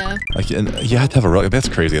weapons. Yeah. Like, and you have to have a relic. That's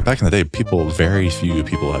crazy. Back in the day, very few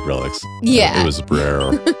people had relics. Yeah. It was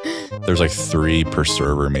rare. There's like 3 per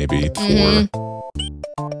server, maybe 4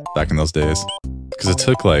 back in those days. Because it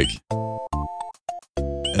took like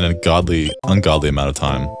an ungodly amount of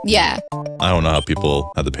time. Yeah. I don't know how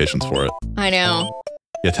people had the patience for it. I know.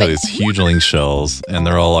 You have to have these huge link shells, and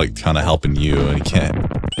they're all like kind of helping you, and you can't.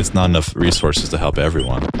 It's not enough resources to help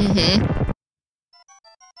everyone.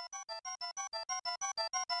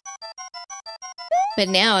 But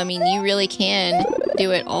now, I mean, you really can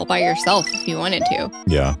do it all by yourself if you wanted to.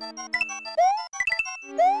 Yeah.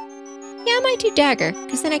 Yeah, I might do dagger,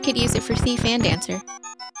 because then I could use it for thief and dancer.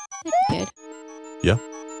 That'd be good. Yeah.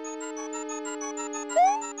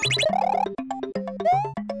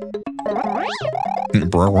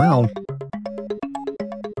 Wow.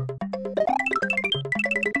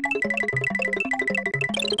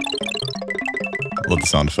 the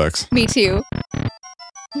sound effects. Me too.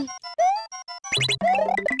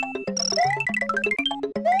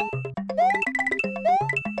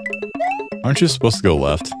 Aren't you supposed to go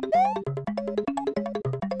left?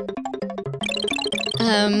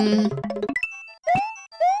 I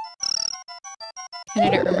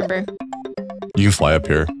don't remember. You can fly up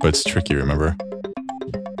here, but it's tricky, remember?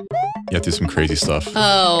 You have to do some crazy stuff.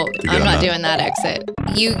 Oh, I'm not doing that exit.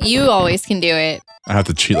 You always can do it. I have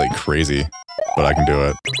to cheat like crazy, but I can do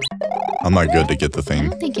it. I'm not good to get the I thing.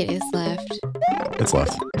 don't think it is left. It's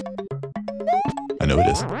left. I know it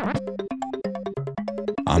is.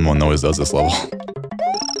 I'm the one that always does this level.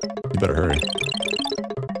 You better hurry.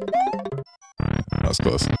 That was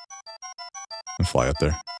close. And fly up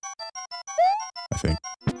there. I think.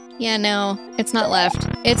 Yeah, no, it's not left.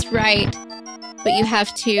 It's right. But you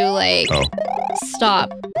have to, like,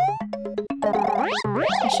 stop. I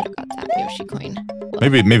should have got that Yoshi coin.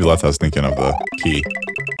 Maybe left. I was thinking of the key.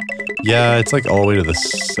 Yeah, it's like all the way to the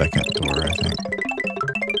second door, I think.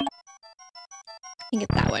 I think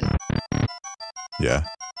it's that one. Yeah.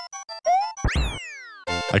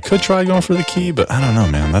 I could try going for the key, but I don't know,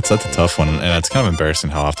 man. That's a tough one, and it's kind of embarrassing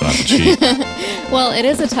how often I have to cheat. Well, it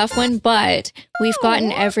is a tough one, but we've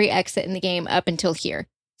gotten every exit in the game up until here.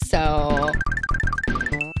 So...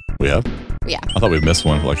 We have? Yeah. I thought we missed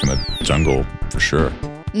one, like in the jungle, for sure.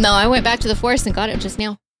 No, I went back to the forest and got it just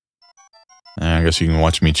now. I guess you can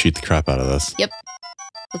watch me cheat the crap out of this. Yep.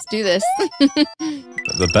 Let's do this.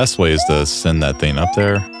 The best way is to send that thing up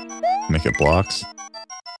there, make it blocks.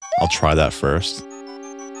 I'll try that first.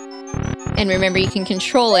 And remember, you can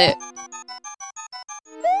control it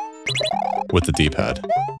with the D-pad. Am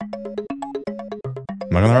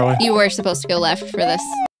I going the right way? You were supposed to go left for this.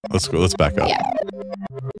 Let's go. Let's back up. Yeah.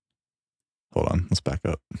 Hold on. Let's back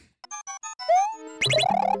up.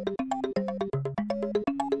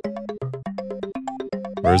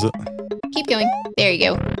 Where is it? Keep going. There you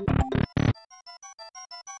go.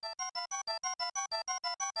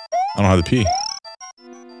 I don't have the P.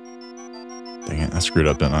 Dang it. I screwed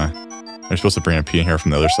up, didn't I? You're supposed to bring a P in here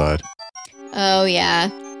from the other side. Oh, yeah.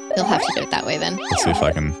 You'll have to do it that way then. Let's see if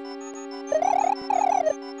I can...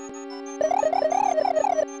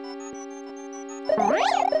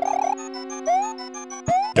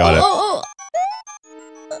 Got it. Oh.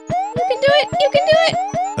 You can do it. You can do it.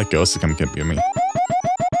 That ghost is coming to get me.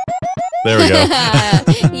 There we go.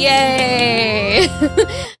 Yay.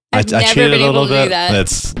 I cheated a little bit. Do that.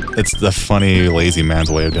 It's the funny, lazy man's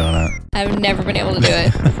way of doing it. I've never been able to do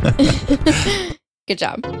it. Good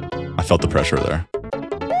job. I felt the pressure there.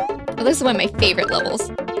 Well, this is one of my favorite levels.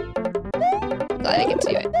 Glad I get to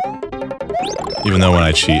do it. Even though when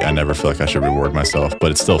I cheat, I never feel like I should reward myself,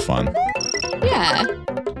 but it's still fun. Yeah.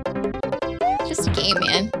 Just a game,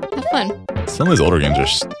 man. Have fun. Some of these older games are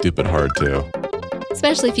stupid hard, too.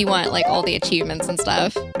 Especially if you want, like, all the achievements and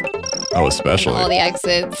stuff. Oh, especially. And all the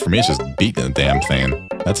exits. For me, it's just beating the damn thing.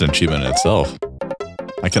 That's an achievement in itself.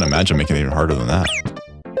 I can imagine making it even harder than that.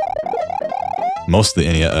 Most of the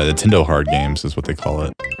Nintendo hard games is what they call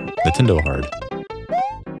it. Nintendo hard.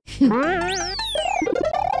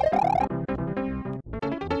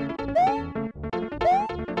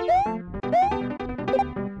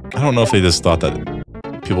 I don't know if they just thought that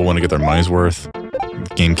people want to get their money's worth.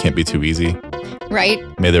 The game can't be too easy. Right?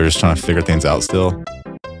 Maybe they're just trying to figure things out still.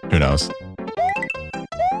 Who knows?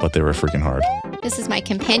 But they were freaking hard. This is my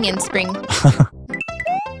companion spring.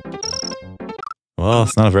 Well,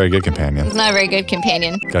 it's not a very good companion. It's not a very good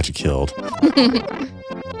companion. Got you killed.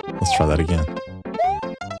 Let's try that again.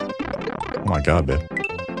 Oh my god, babe.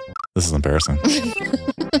 This is embarrassing.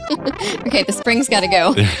 Okay, the spring's gotta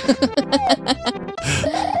go.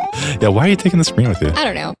 Yeah, why are you taking the spring with you? I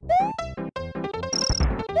don't know.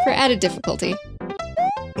 For added difficulty.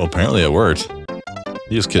 Well, apparently it worked.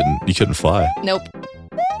 You couldn't fly. Nope.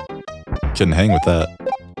 Couldn't hang with that.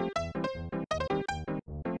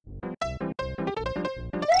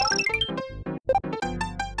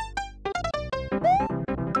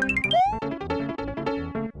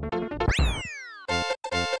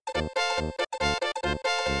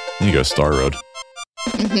 You go Star Road.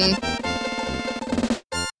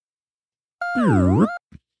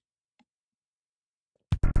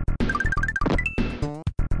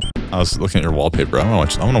 I was looking at your wallpaper. I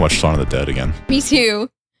want to watch Shaun of the Dead again. Me too.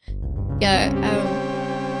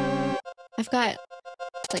 Yeah. I've got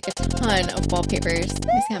like a ton of wallpapers. Let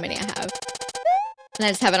me see how many I have. And I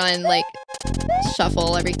just have it on like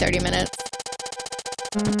shuffle every 30 minutes.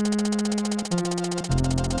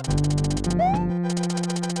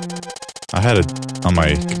 I had it on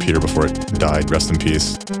my computer before it died. Rest in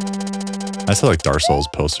peace. I still like Dark Souls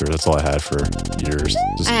poster. That's all I had for years.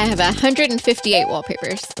 Just, I have 158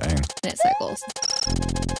 wallpapers. dang. And it cycles.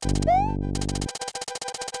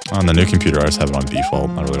 On the new computer, I just have it on default.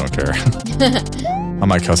 I really don't care. I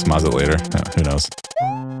might customize it later. Who knows?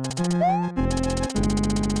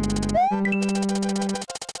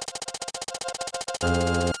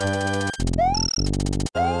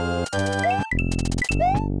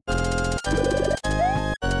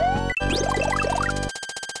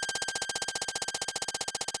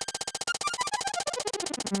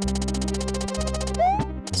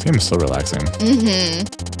 This game is so relaxing. Mm-hmm.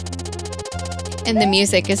 And the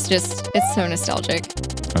music is just, it's so nostalgic.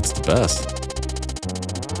 That's the best.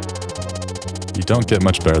 You don't get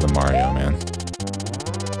much better than Mario, man.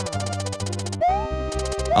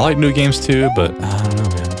 I like new games too, but I don't know,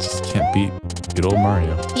 man. Just can't beat good old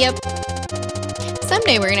Mario. Yep.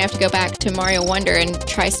 Someday we're gonna have to go back to Mario Wonder and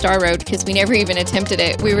try Star Road because we never even attempted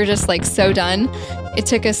it. We were just like so done. It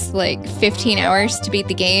took us like 15 hours to beat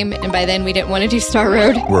the game, and by then we didn't want to do Star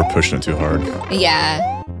Road. We're pushing it too hard.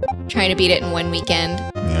 Yeah. Trying to beat it in one weekend.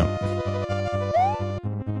 Yep.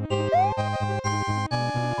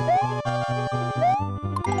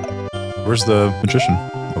 Where's the magician?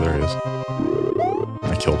 Oh, there he is.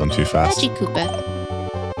 I killed him too fast. Magic Koopa.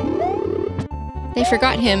 They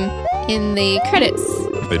forgot him in the credits,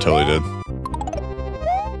 They totally did.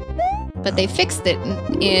 but they fixed it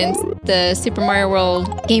in the Super Mario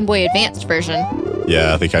World Game Boy Advanced version.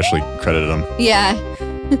 Yeah, I think I actually credited him. Yeah.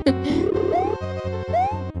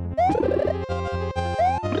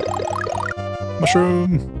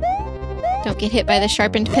 Mushroom! Don't get hit by the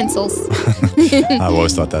sharpened pencils. I've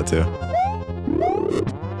always thought that too.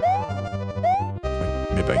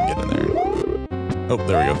 Maybe I can get in there. Oh,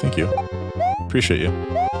 there we go. Thank you. Appreciate you.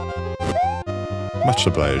 Much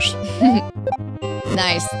obliged.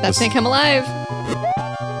 Nice. That's gonna come alive.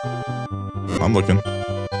 I'm looking.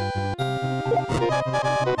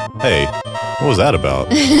 Hey, what was that about?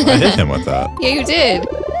 I hit him with that. Yeah, you did.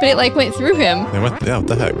 But it like went through him. They went, yeah, what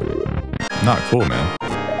the heck? Not cool, man.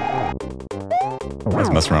 I was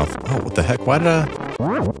messing around with, oh, what the heck? Why did I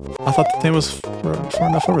thought the thing was far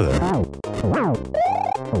enough over there.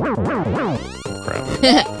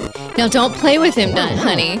 Crap. Now don't play with him,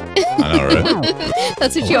 honey. I know, right?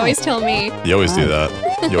 That's what you always tell me. You always do that.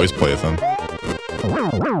 You always play with him.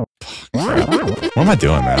 Crap. What am I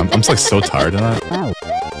doing, man? I'm just like so tired tonight.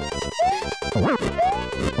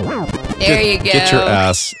 There you go. Get your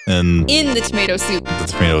ass in the tomato soup. the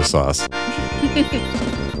tomato sauce.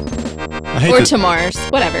 Or Tamar's.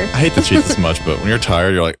 Whatever. I hate to cheat this much, but when you're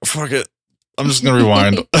tired, you're like, fuck it. I'm just going to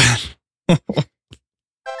rewind.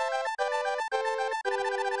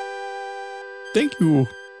 Thank you.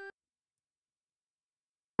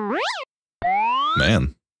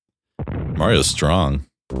 Man. Mario's strong.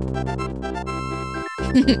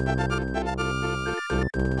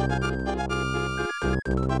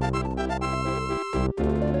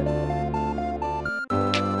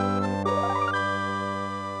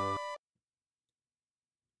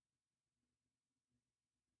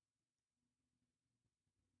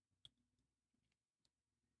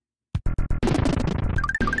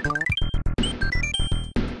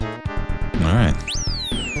 Alright.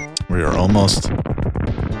 We are almost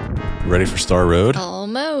ready for Star Road.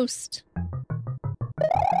 Almost.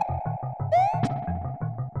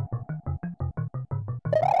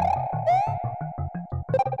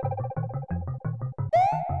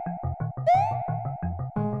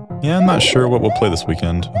 Yeah, I'm not sure what we'll play this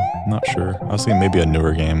weekend. Not sure. I was thinking maybe a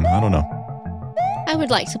newer game. I don't know. I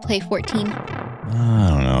would like to play 14. I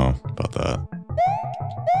don't know about that.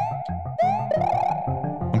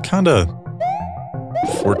 I'm kind of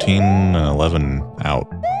 14 and 11 out.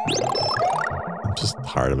 I'm just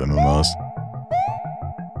tired of MMOs.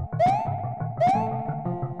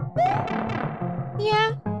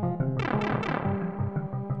 Yeah.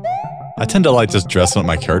 I tend to like just dressing up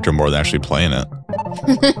my character more than actually playing it.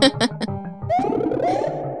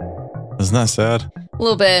 Isn't that sad? A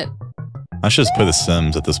little bit. I should just play The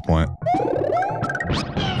Sims at this point.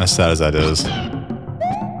 As sad as that is.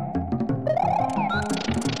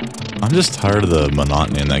 I'm just tired of the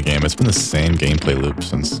monotony in that game. It's been the same gameplay loop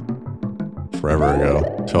since forever ago.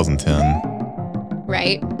 2010.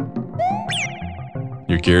 Right.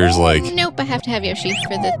 Your gear's like, Nope, I have to have Yoshi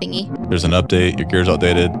for the thingy. there's an update, your gear's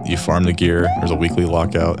outdated, you farm the gear, there's a weekly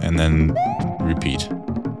lockout, and then repeat.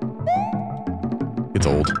 It's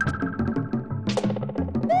old.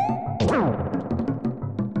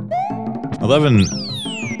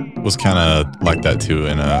 11 was kind of like that too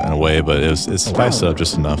in a way, but it spiced it up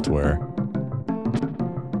just enough to where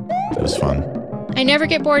it was fun. I never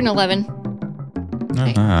get bored in 11.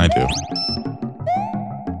 I do.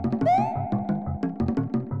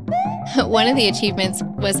 one of the achievements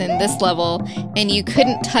was in this level, and you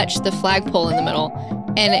couldn't touch the flagpole in the middle.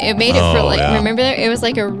 And it made it for like, remember, it was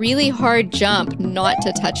like a really hard jump not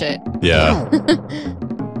to touch it. Yeah.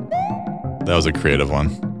 That was a creative one.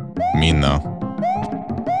 Mean though.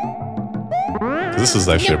 This is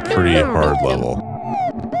actually a pretty hard level.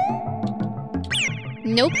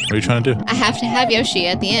 Nope. What are you trying to do? I have to have Yoshi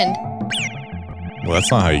at the end. Well,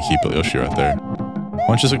 that's not how you keep Yoshi right there. Why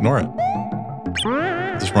don't you just ignore it?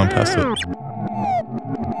 Just run past it.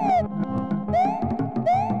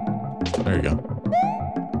 There you go.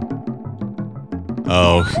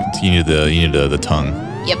 Oh, you need the tongue.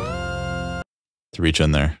 Yep. To reach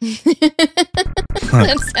in there.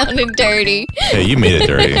 That sounded dirty. Hey, you made it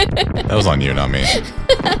dirty. That was on you, not me.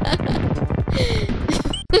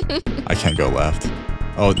 I can't go left.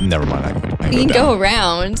 Oh, never mind. I can You can go go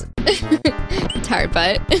around. Tired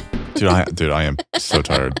butt. Dude, I am so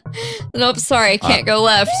tired. Nope, sorry, can't go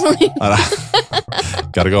left.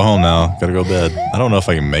 Gotta go home now. Gotta go to bed. I don't know if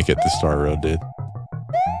I can make it to Star Road, dude.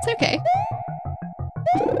 It's okay.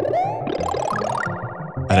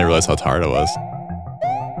 I didn't realize how tired I was.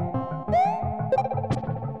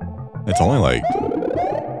 It's only like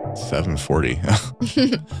 7:40.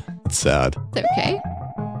 It's sad. It's okay.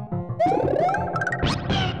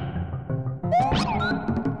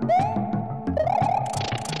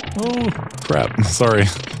 Oh, crap. Sorry.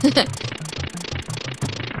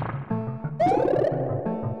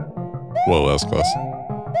 Whoa, that was close.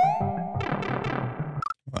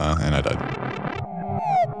 And I died.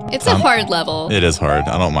 It's a hard level. It is hard.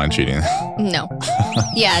 I don't mind cheating. No.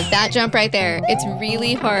 Yeah, that jump right there. It's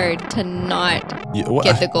really hard to not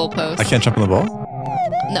get the goalpost. I can't jump on the ball?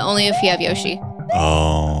 No, only if you have Yoshi.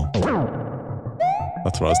 Oh.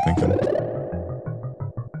 That's what I was thinking.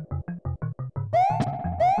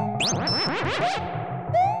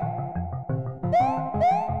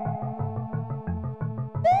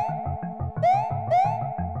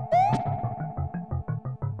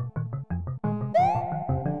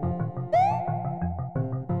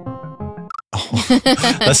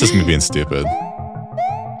 That's just me being stupid.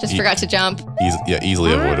 Just forgot to jump.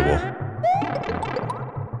 Easily avoidable.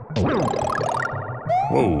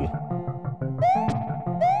 Whoa.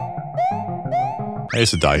 I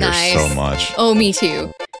used to die here so much. Oh, me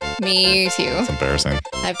too. Me too. It's embarrassing.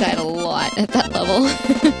 I've died a lot at that level.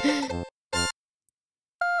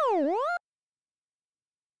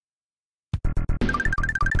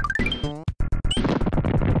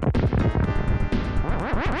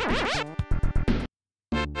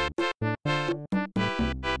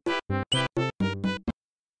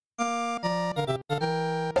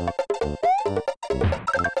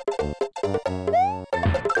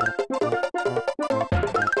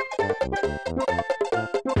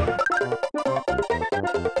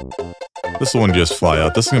 This one just fly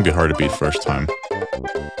out. This is gonna be hard to beat first time.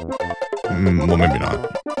 Well, maybe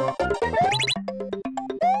not.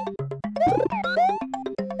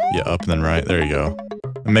 Yeah, up and then right. There you go.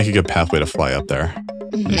 And make a good pathway to fly up there.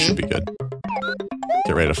 You should be good.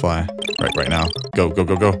 Get ready to fly. Right now. Go, go,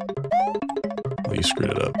 go, go. Oh, you screwed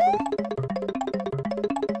it up.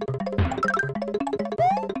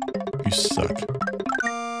 You suck.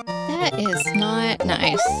 That is not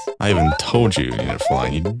nice. I even told you you needed to fly.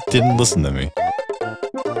 You didn't listen to me.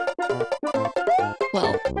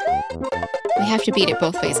 Well, we have to beat it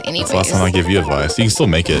both ways anyways. That's the last time I give you advice. You can still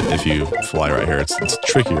make it if you fly right here. It's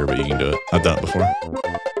trickier, but you can do it. I've done it before.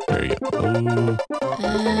 There you go. Oh.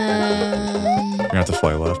 You're gonna have to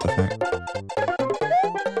fly left, I think.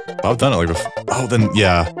 I've done it like before. Oh, then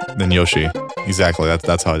Yoshi. Exactly.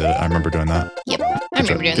 That's how I did it. I remember doing that. Yep, I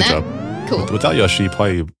remember doing that. Good job. Cool. Without Yoshi, you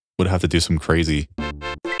probably would have to do some crazy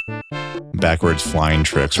backwards flying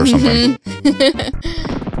tricks or something.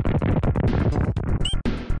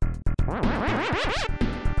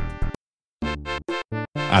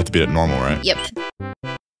 I have to beat it normal, right? Yep.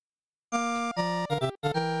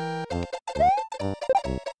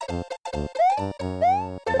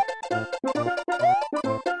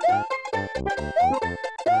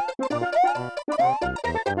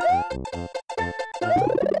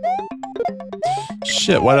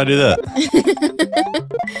 Shit, why did I do that?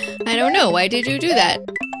 I don't know. Why did you do that?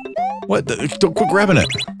 What? Don't quit grabbing it.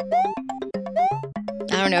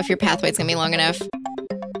 I don't know if your pathway's gonna be long enough.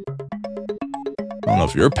 I don't know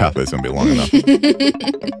if your pathway's gonna be long enough.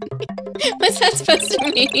 What's that supposed to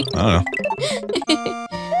mean? I don't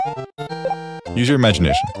know. Use your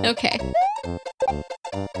imagination. Okay.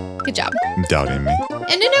 Good job. I'm doubting me.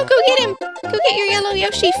 And no, go get him. Go get your yellow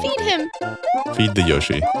Yoshi. Feed him. Feed the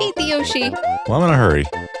Yoshi. Feed the Yoshi. Well, I'm in a hurry.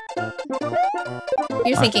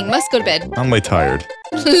 You're thinking, must go to bed. I'm late tired.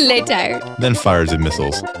 Late tired. Then fires and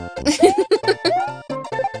missiles.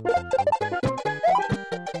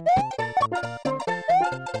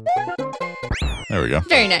 There we go.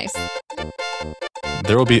 Very nice.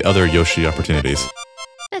 There will be other Yoshi opportunities.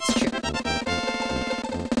 That's true.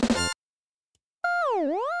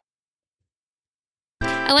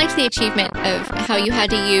 I liked the achievement of how you had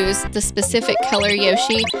to use the specific color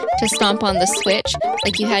Yoshi to stomp on the switch.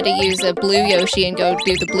 Like you had to use a blue Yoshi and go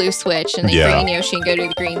do the blue switch, and then green Yoshi and go do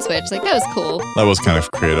the green switch. Like, that was cool. That was kind of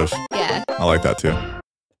creative. Yeah. I like that too.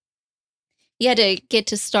 You had to get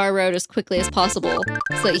to Star Road as quickly as possible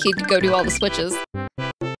so that you could go do all the switches.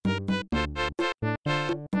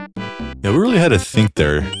 Yeah, we really had to think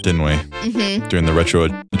there, didn't we? Mm-hmm. During the retro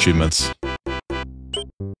achievements.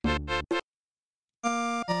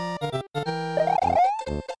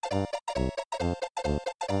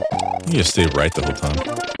 You just stay right the whole time.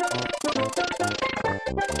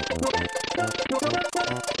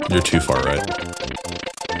 You're too far right.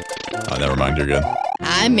 Oh, never mind, you're good.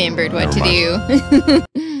 I remembered what to do.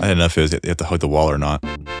 I didn't know if it was, you have to hug the wall or not.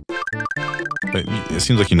 But it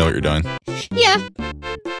seems like you know what you're doing. Yeah.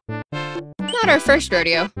 Not our first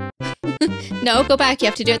rodeo. No, go back. You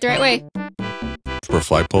have to do it the right way. For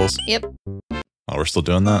flagpoles? Yep. Oh, we're still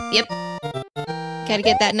doing that? Yep. Gotta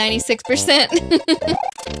get that 96%.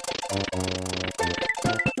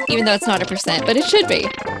 Even though it's not a percent, but it should be.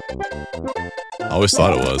 I always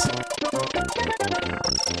thought it was.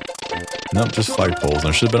 Nope, just flagpoles.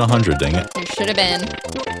 There should have been 100, dang it. There should have been.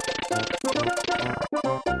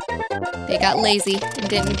 They got lazy and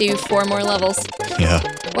didn't do 4 more levels. Yeah.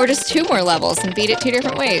 Or just 2 more levels and beat it 2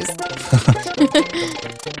 different ways.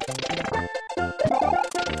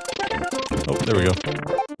 Oh, there we go.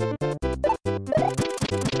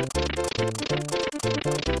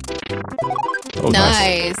 Oh,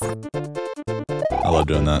 nice. I love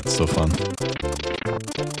doing that. It's so fun.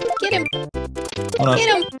 Get him. What Get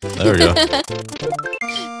him. There we go.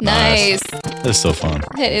 Nice. It's so fun.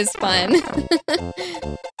 It is fun.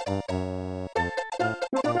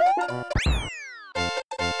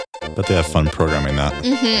 But they have fun programming that.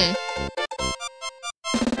 Mm-hmm.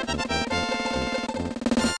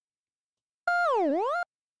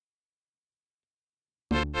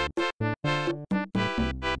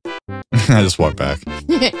 I just walked back.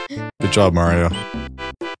 Good job, Mario.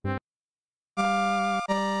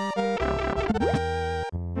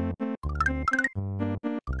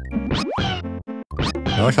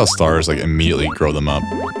 I like how stars like immediately grow them up.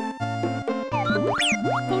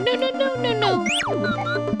 Oh, no, no, no, no, no.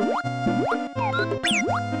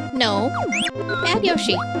 No. Bad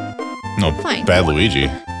Yoshi. No, Fine. bad Luigi.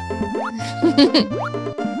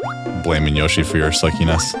 Blaming Yoshi for your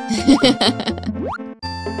suckiness.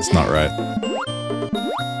 It's not right.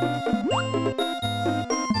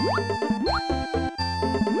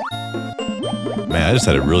 Man, I just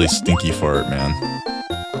had a really stinky fart, man.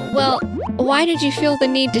 Well, why did you feel the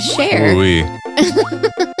need to share? Ooh-wee.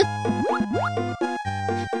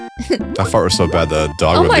 That fart was so bad the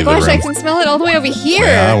dog Oh would my leave the gosh, room. I can smell it all the way over here.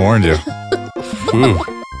 Yeah, I warned you. Ooh.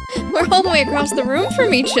 We're all the way across the room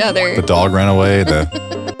from each other. The dog ran away.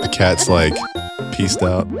 The cat's like pieced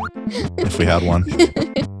out. If we had one.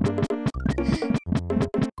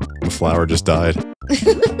 The flower just died.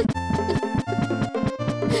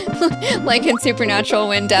 Like in Supernatural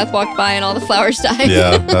when Death walked by and all the flowers died.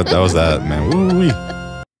 Yeah, that was that, man. Woo-wee.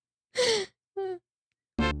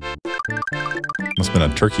 Must have been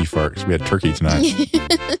a turkey fart because we had turkey tonight.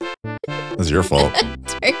 That's your fault.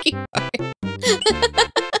 Turkey fart.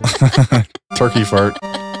 Turkey fart.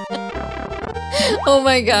 Oh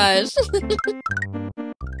my gosh.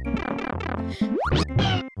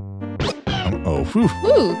 Oh, whew.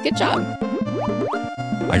 Ooh, good job.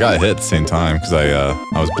 I got hit at the same time because I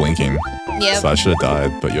was blinking. Yep. So I should have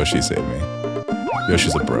died, but Yoshi saved me.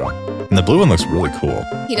 Yoshi's a bro. And the blue one looks really cool.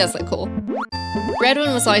 He does look cool. Red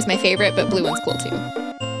one was always my favorite, but blue one's cool too.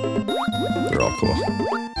 They're all cool.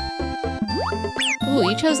 Ooh,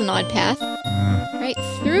 you chose an odd path. Right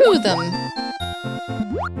through them.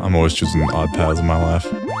 I'm always choosing odd paths in my life.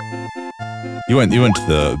 You went to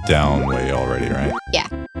the down way already, right? Yeah.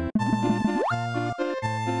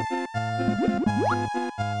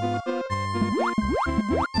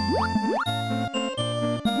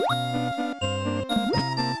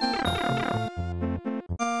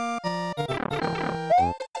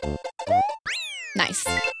 Nice.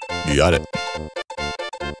 You got it.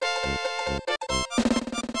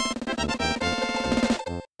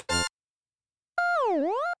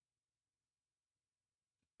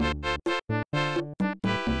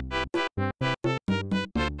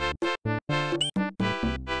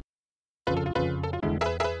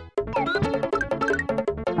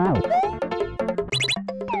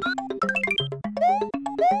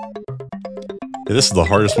 This is the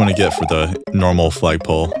hardest one to get for the normal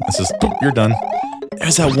flagpole. It's just, boop, you're done.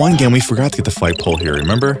 There's that one game we forgot to get the flagpole here,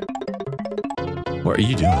 remember? What are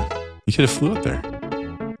you doing? You could have flew up there.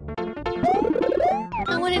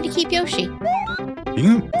 I wanted to keep Yoshi.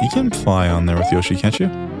 You can fly on there with Yoshi, can't you?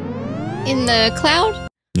 In the cloud?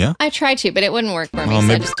 Yeah. I tried to, but it wouldn't work for me,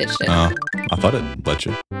 so I just ditched it. I thought it let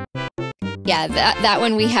you. Yeah, that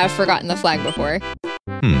one we have forgotten the flag before.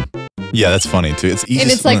 Yeah, that's funny too. It's easy.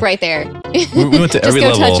 And it's like right there. We went to every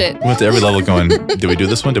level. Touch it. We went to every level going, did we do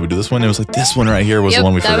this one? Did we do this one? It was like, this one right here was the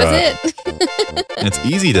one we forgot. That was it. And it's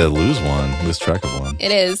easy to lose track of one.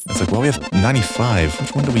 It is. It's like, well, we have 95.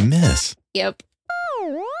 Which one did we miss? Yep.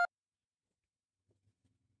 All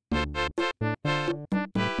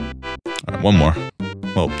right, one more.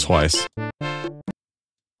 Well, twice.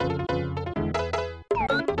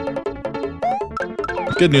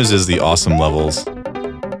 Good news is the awesome levels.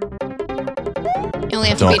 You only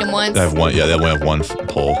have to beat them once? They have one, yeah, they only have one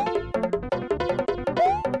pole.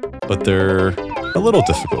 But they're a little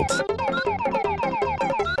difficult.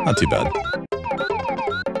 Not too bad.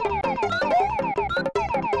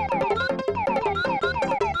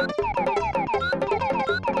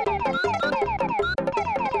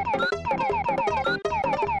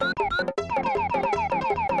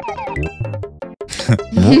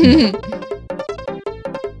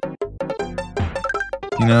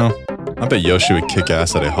 You know, I bet Yoshi would kick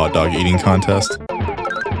ass at a hot dog eating contest.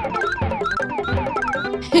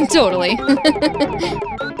 Totally.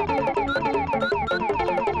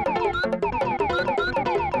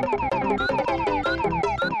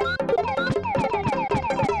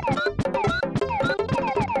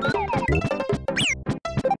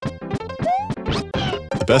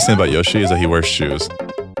 The best thing about Yoshi is that he wears shoes.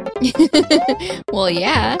 Well,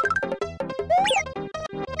 yeah.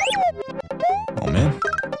 Oh, man.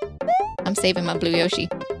 I'm saving my blue Yoshi.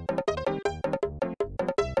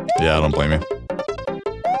 Yeah, I don't blame you.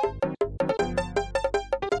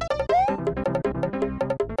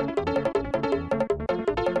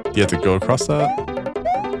 Do you have to go across that?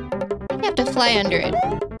 You have to fly under it.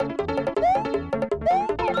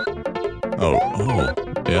 Oh,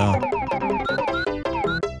 yeah.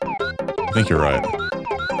 I think you're right.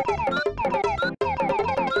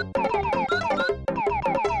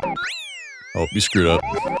 Oh, you screwed up.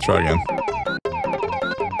 Try again.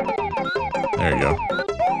 There you go.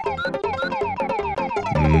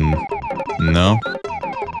 No.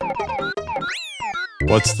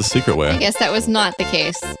 What's the secret way? I guess that was not the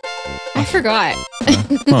case. I forgot.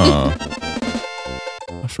 Huh.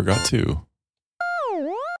 I forgot too.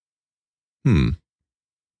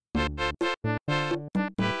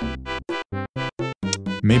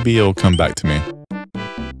 Maybe it'll come back to me.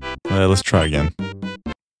 Let's try again.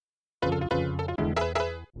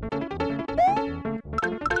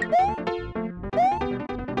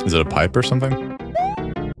 Is it a pipe or something? I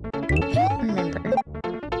don't remember.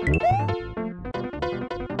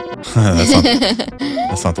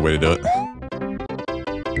 That's not the way to do it.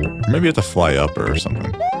 Or maybe you have to fly up or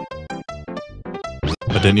something.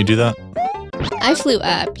 But didn't you do that? I flew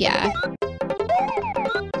up, yeah.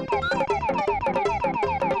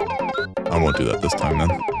 I won't do that this time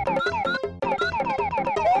then.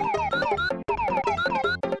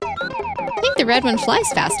 I think the red one flies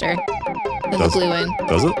faster than the blue one.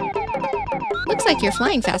 Does it? Looks like you're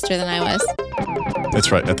flying faster than I was.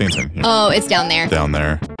 It's right. I think it's in here. Oh, it's down there. Down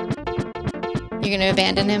there. You're gonna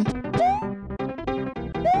abandon him?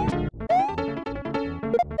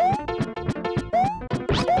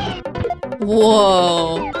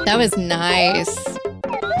 Whoa, that was nice.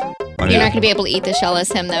 You're not gonna be able to eat the shell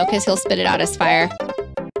as him though, because he'll spit it out as fire.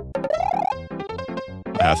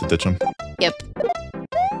 I have to ditch him. Yep.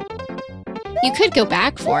 You could go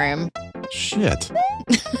back for him. Shit.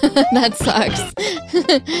 That sucks.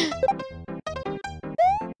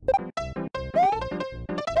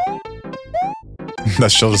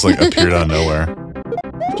 That shell just like appeared out of nowhere.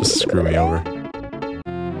 Just screw me over.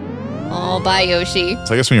 Oh, bye, Yoshi.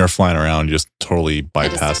 So I guess when you're flying around, you just totally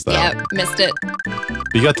bypass that. Yep, missed it.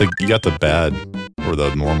 But you got the bad or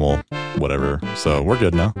the normal whatever. So we're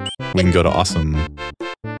good now. We can go to awesome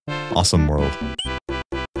world.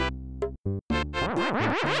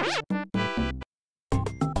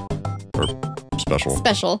 Or special.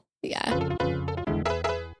 Special, yeah.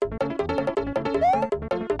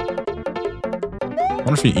 I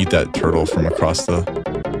wonder if you eat that turtle from across the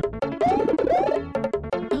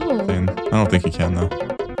thing. I don't think you can though.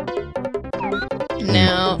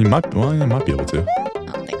 No. You might be able to. I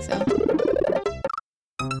don't think so.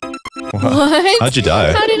 What? How'd you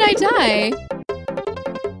die? How did I die?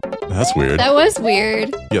 That's weird. That was weird.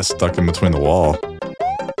 You got stuck in between the wall.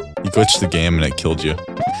 glitched the game and it killed you.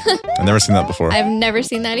 I've never seen that before. I've never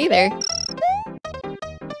seen that either.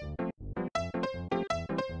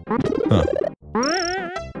 Huh.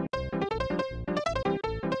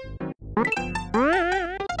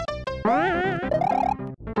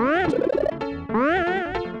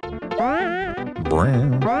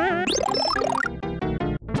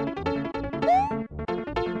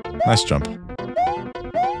 Nice jump.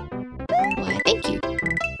 Why, thank you.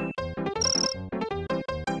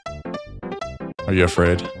 Are you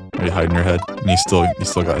afraid? Are you hiding your head? And you still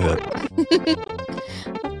got hit.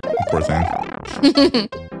 Poor thing.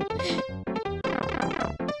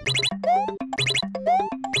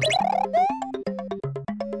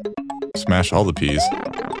 Smash all the peas.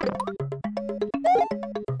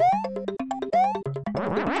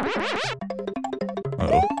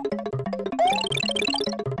 Uh-oh.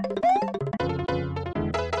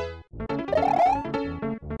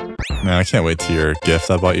 Man, I can't wait till your gift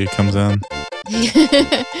I bought you comes in.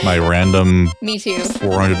 My random Me too.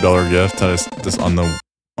 $400 gift just on a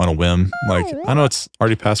whim. Like, I know it's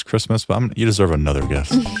already past Christmas, but you deserve another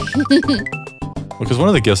gift. Because one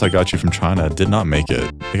of the gifts I got you from China did not make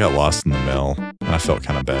it. It got lost in the mail, and I felt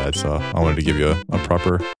kind of bad, so I wanted to give you a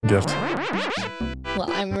proper gift. Well,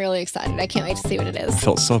 I'm really excited. I can't wait to see what it I is.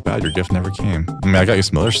 felt so bad your gift never came. I mean, I got you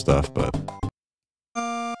some other stuff, but...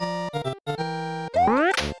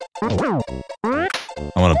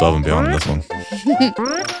 I went above and beyond on this one. I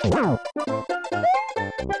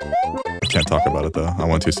can't talk about it, though. I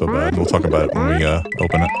want to so bad. We'll talk about it when we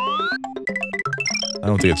open it. I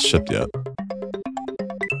don't think it's shipped yet.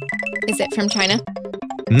 Is it from China?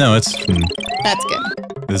 No, it's from... That's good.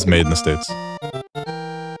 It's made in the States.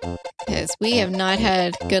 Because we have not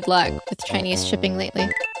had good luck with Chinese shipping lately.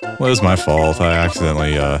 Well, it was my fault. I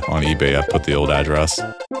accidentally, on eBay, I put the old address.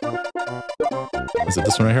 Is it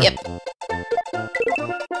this one right here? Yep.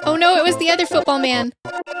 Oh no, it was the other football man.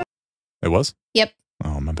 It was? Yep.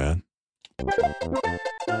 Oh, my bad.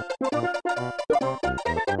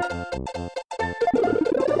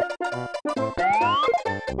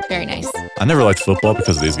 Very nice. I never liked football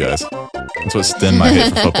because of these guys. That's what stemmed my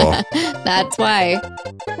hate for football. That's why.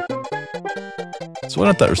 It's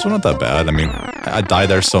not that bad. I mean, I die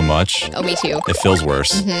there so much. Oh, me too. It feels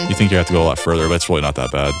worse. Mm-hmm. You think you have to go a lot further, but it's really not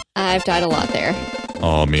that bad. I've died a lot there.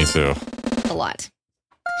 Oh, me too. A lot.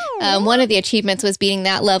 One of the achievements was beating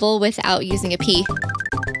that level without using a P. So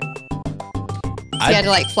you had to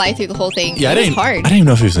like fly through the whole thing. Yeah, it was hard. I didn't even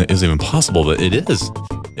know if it was even possible, but it is.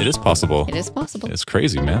 It is possible. It is possible. It's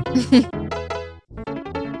crazy, man.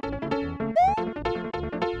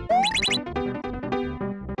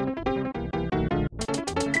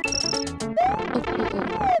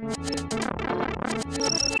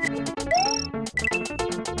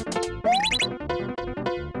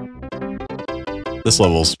 This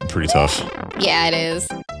level's pretty tough. Yeah, it is.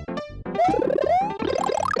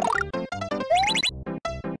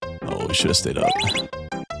 Oh, we should have stayed up.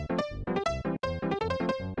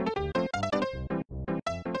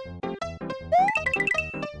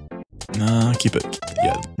 Nah, keep it.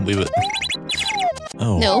 Yeah, leave it.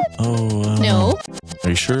 Oh. No. Oh. No. Are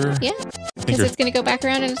you sure? Yeah. Because it's going to go back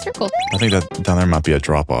around in a circle. I think that down there might be a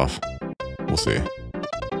drop off. We'll see.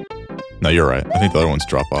 No, you're right. I think the other one's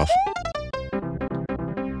drop off.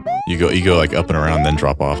 You go like up and around, then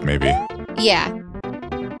drop off, maybe. Yeah.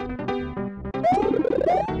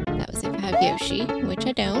 That was if I have Yoshi, which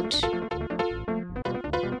I don't.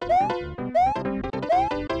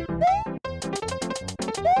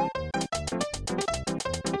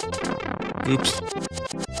 Oops.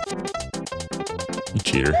 You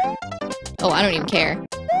cheater. Oh, I don't even care.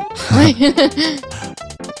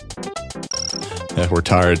 Yeah, we're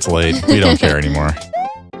tired, it's late. We don't care anymore.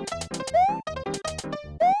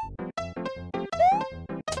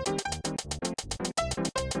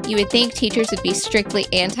 You would think teachers would be strictly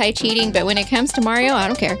anti-cheating, but when it comes to Mario, I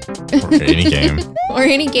don't care. Or any game. Or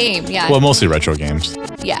any game, yeah. Well, mostly retro games.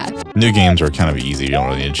 Yeah. New games are kind of easy. You don't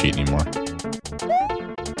really need to cheat anymore.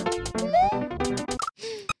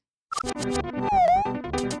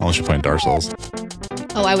 Unless you're playing Dark Souls.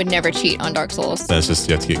 Oh, I would never cheat on Dark Souls. Then it's just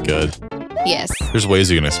you have to get good. Yes. There's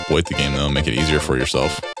ways you can exploit the game, though, and make it easier for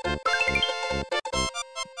yourself.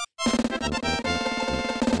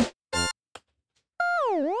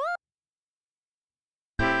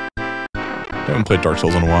 I haven't played Dark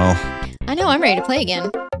Souls in a while. I know, I'm ready to play again.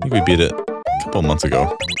 I think we beat it a couple of months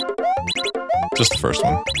ago. Just the first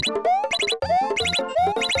one.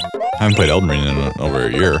 I haven't played Elden Ring in over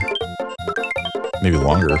a year. Maybe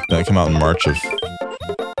longer. That came out in March of...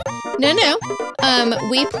 No.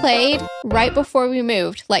 We played right before we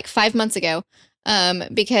moved, like 5 months ago.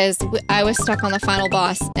 because I was stuck on the final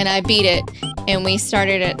boss and I beat it, and we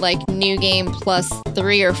started at like new game plus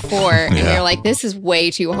 3 or 4, and we were like, this is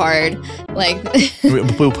way too hard. Like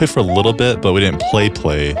we played for a little bit, but we didn't play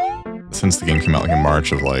since the game came out like in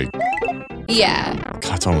March of like. Yeah.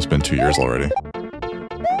 God, it's almost been 2 years already.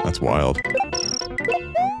 That's wild.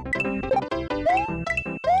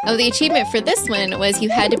 Oh, the achievement for this one was you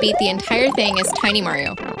had to beat the entire thing as Tiny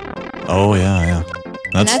Mario. Oh, yeah.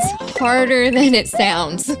 That's harder than it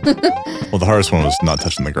sounds. Well, the hardest one was not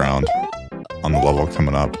touching the ground on the level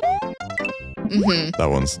coming up. Mm-hmm. That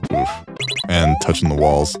one's oof. And touching the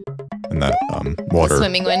walls and that water. The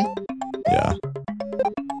swimming one. Yeah.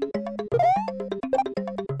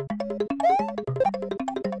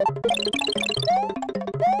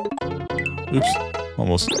 Oops.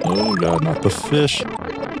 Almost. Oh, God, not the fish.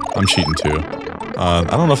 I'm cheating, too. I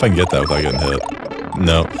don't know if I can get that without getting hit.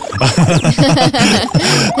 No.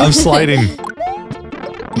 I'm sliding.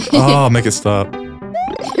 Oh, make it stop.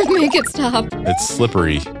 Make it stop. It's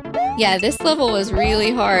slippery. Yeah, this level was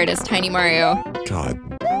really hard as Tiny Mario. God.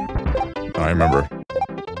 I remember.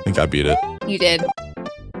 I think I beat it. You did.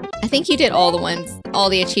 I think you did all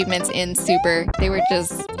the achievements in Super. They were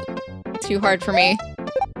just too hard for me.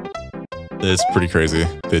 It's pretty crazy,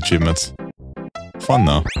 the achievements. Fun,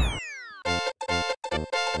 though.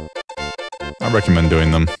 I recommend doing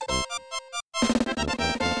them.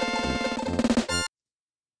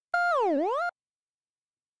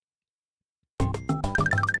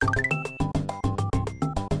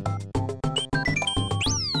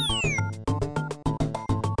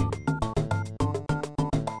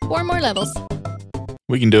 Four more levels.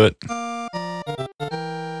 We can do it.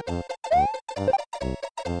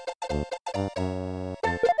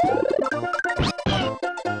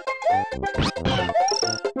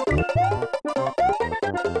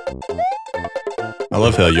 I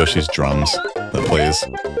love how Yoshi's drums that plays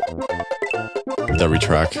with every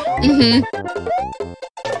track. Mm-hmm.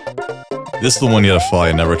 This is the one you gotta fly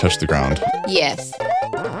and never touch the ground. Yes.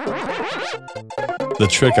 The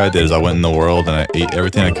trick I did is I went in the world and I ate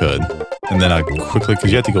everything I could. And then I quickly, because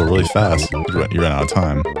you have to go really fast, you ran out of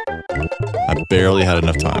time. I barely had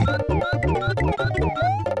enough time.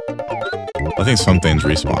 I think some things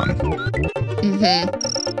respawn. Mm-hmm.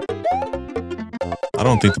 I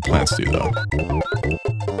don't think the plants do, though.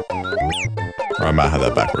 Or I might have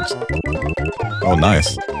that backwards. Oh,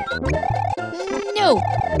 nice. No.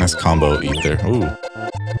 Nice combo eat there. Ooh.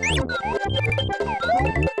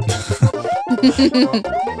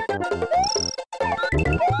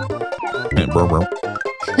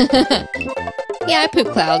 Yeah, I poop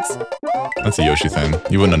clouds. That's a Yoshi thing.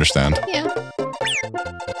 You wouldn't understand. Yeah.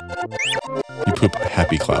 You poop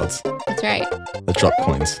happy clouds That's right. that drop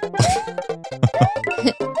coins.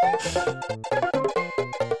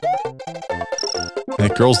 Hey,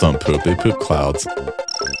 girls don't poop. They poop clouds.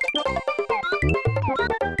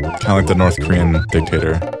 Kind of like the North Korean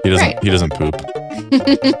dictator. He doesn't poop.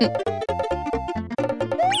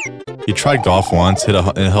 He tried golf once, hit a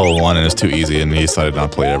hole in one, and it was too easy, and he decided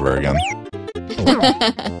not to play it ever again.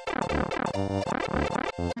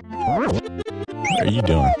 What are you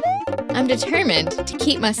doing? I'm determined to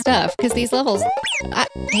keep my stuff because these levels.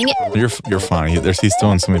 Dang it. You're fine. He's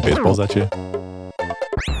throwing so many baseballs at you.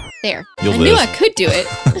 There. You'll I live. knew I could do it.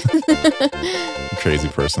 You crazy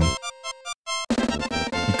person.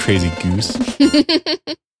 You crazy goose.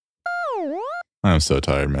 I'm so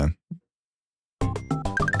tired, man.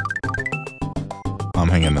 I'm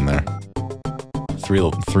hanging in there.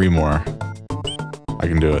 Three more. I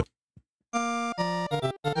can do it.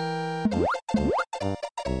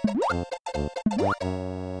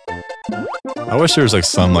 I wish there was like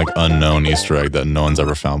some like unknown Easter egg that no one's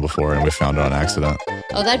ever found before and we found it on accident.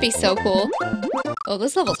 Oh, that'd be so cool. Oh,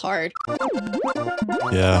 this level's hard.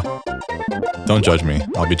 Yeah. Don't judge me.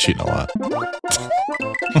 I'll be cheating a lot.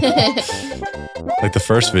 Like the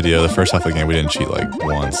first half of the game, we didn't cheat like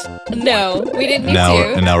once. No, we didn't need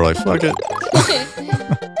And to. now we're like, fuck it.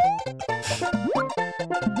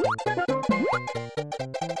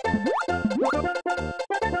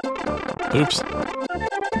 Oops.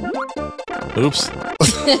 Oops.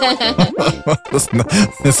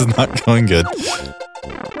 This is not going good.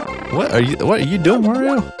 What are you doing,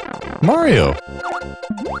 Mario? Mario!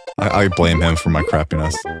 I blame him for my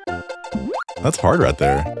crappiness. That's hard right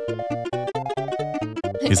there.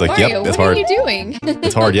 He's like, Mario, yep, it's what hard. are you doing?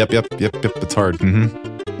 It's hard, yep, it's hard. Mm-hmm.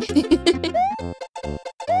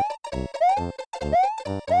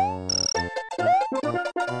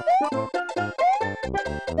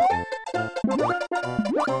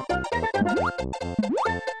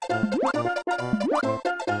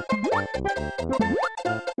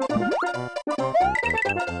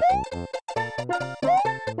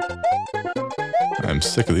 I'm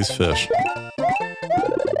sick of these fish.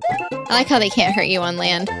 I like how they can't hurt you on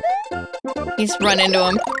land. You just run into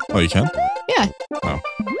them. Oh, you can? Yeah. Oh.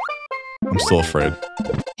 I'm still afraid.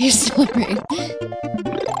 You're still afraid.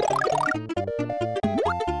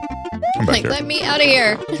 Come back Like, here. let me out of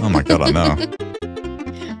here. Oh my god, I know.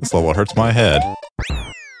 This level hurts my head.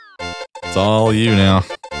 It's all you now.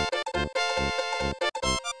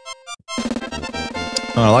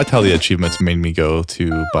 I liked how the achievements made me go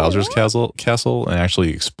to Bowser's castle and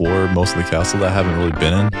actually explore most of the castle that I haven't really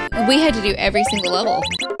been in. We had to do every single level.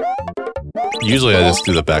 Usually I just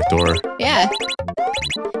do the back door. Yeah.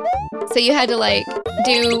 So you had to like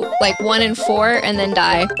do like 1 and 4 and then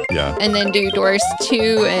die. Yeah. And then do doors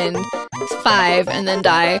 2 and 5 and then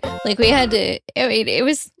die. Like we had to. It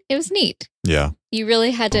was neat. Yeah. You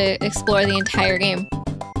really had to explore the entire game.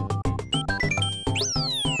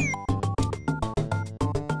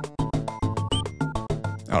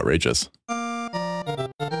 Outrageous. Yeah,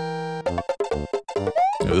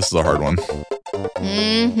 this is a hard one.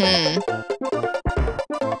 Mm-hmm.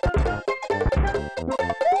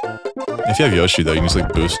 If you have Yoshi, though, you can just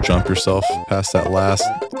like boost jump yourself past that last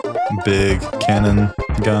big cannon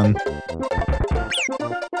gun.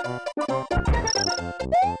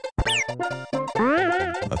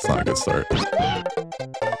 That's not a good start.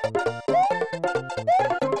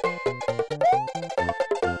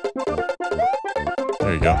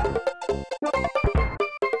 There you go.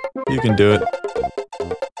 You can do it.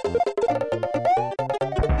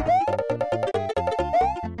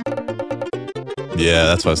 Yeah,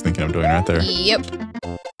 that's what I was thinking of doing right there. Yep.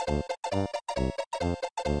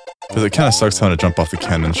 Because it kind of sucks having to jump off the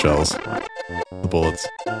cannon shells. The bullets.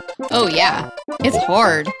 Oh yeah. It's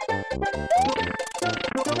hard.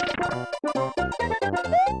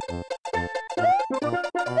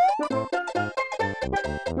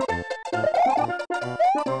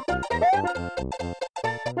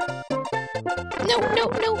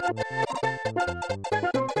 No.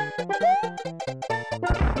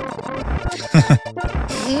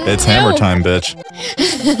 It's hammer time, bitch.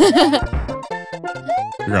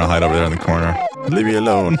 You're gonna hide over there in the corner. Leave me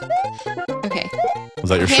alone. Okay. Was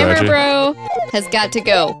that your Hammer strategy? Bro has got to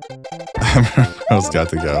go. Hammer Bro's got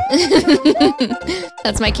to go.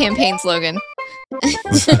 That's my campaign slogan.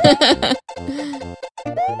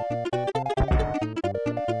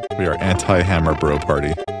 We are anti-Hammer Bro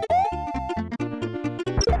party.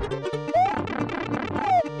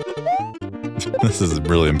 This is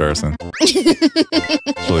really embarrassing.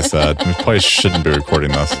 It's really sad. We probably shouldn't be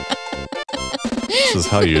recording this. This is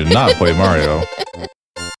how you not play Mario.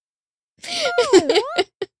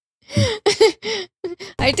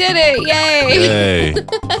 I did it! Yay! Yay!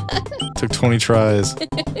 Took 20 tries.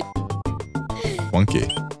 Funky.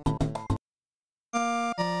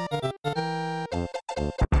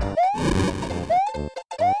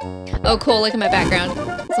 Oh, cool. Look at my background.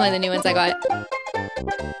 It's one of the new ones I got.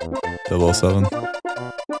 007. A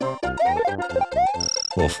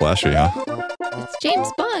little flashy, huh? It's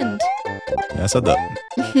James Bond. Yeah, I said that.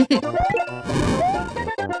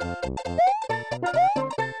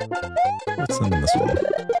 What's in this one?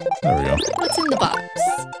 There we go. What's in the box?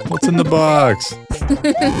 What's in the box?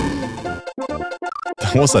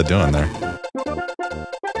 What's that doing there?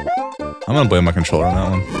 I'm gonna blame my controller on that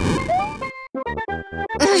one.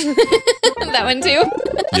 That one too?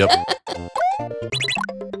 Yep.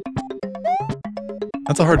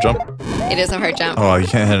 That's a hard jump. It is a hard jump. Oh, you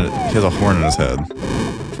can't hit it. He has a horn in his head.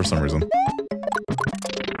 For some reason.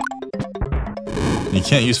 You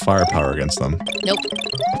can't use firepower against them. Nope.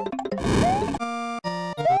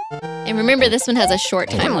 And remember, this one has a short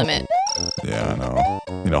time limit. Yeah, I know.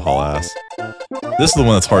 You know, haul ass. This is the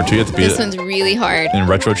one that's hard too. You have to beat This it. one's really hard. In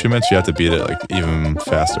retro achievements, you have to beat it like even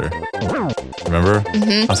faster. Remember?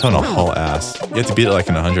 Mm-hmm. I was having a haul ass. You have to beat it like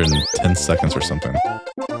in 110 seconds or something.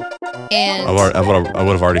 And I would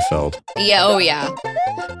have already failed. yeah, oh yeah.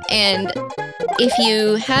 And if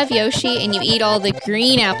you have Yoshi and you eat all the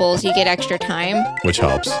green apples, you get extra time, Which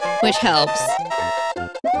helps. which helps.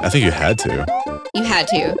 I think you had to, You had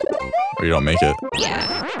to. or you don't make it.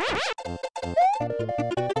 Yeah.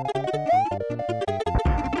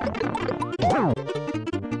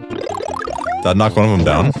 Did I knock one of them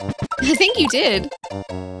down? I think you did.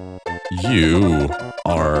 You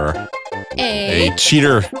are A a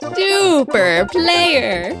cheater. super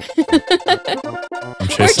player. I'm Or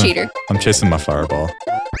chasing. cheater. I'm chasing my fireball.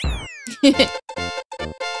 Alright,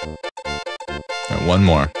 one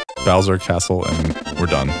more. Bowser Castle, and we're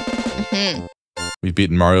done. Mhm. We've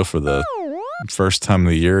beaten Mario for the first time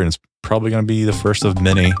of the year, and it's probably going to be the first of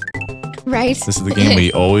many. Right? This is the game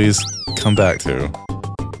we always come back to.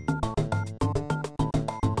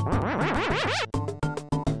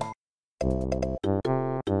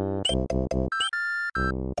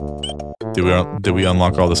 Did we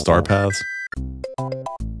unlock all the star paths?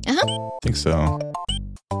 Uh-huh. I think so.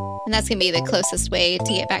 And that's going to be the closest way to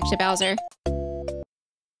get back to Bowser.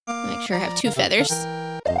 Make sure I have 2 feathers.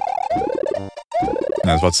 I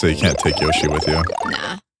was about to say, you can't take Yoshi with you.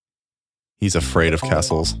 Nah. He's afraid of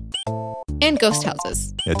castles. And ghost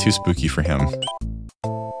houses. Yeah, too spooky for him.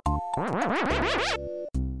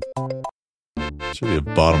 Should be a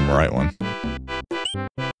bottom right one.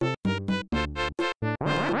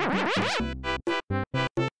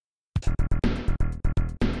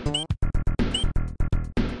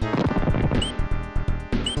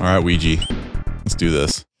 Alright, Ouija. Let's do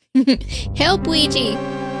this. Help, Ouija!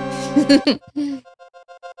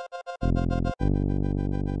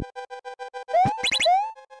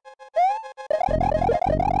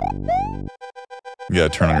 You gotta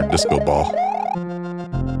turn on your disco ball.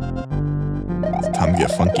 It's time to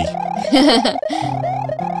get funky.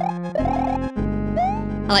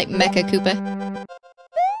 I like Mecha Koopa.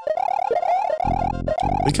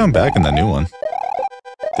 They come back in that new one.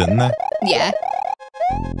 Didn't they? Yeah.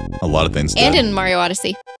 A lot of things did. And in Mario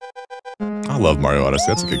Odyssey. I love Mario Odyssey.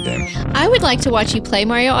 That's a good game. I would like to watch you play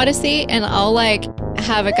Mario Odyssey, and I'll, like,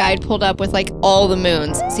 have a guide pulled up with, like, all the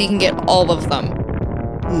moons, so you can get all of them.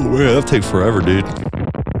 Ooh, yeah, that'd take forever, dude.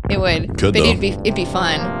 It would. Could, but though. it'd be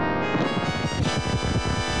fun.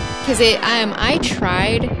 Because I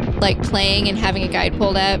tried, like, playing and having a guide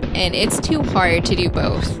pulled up, and it's too hard to do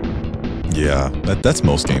both. Yeah, that's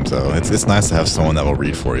most games, though. It's nice to have someone that will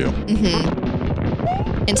read for you. Mm-hmm.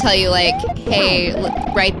 And tell you, like, hey, look,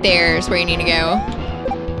 right there is where you need to go.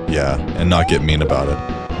 Yeah, and not get mean about it.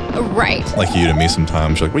 Right. Like you to me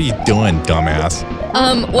sometimes. You're like, what are you doing, dumbass?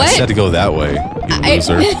 What? I said to go that way, you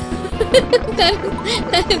loser.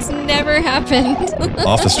 that has never happened.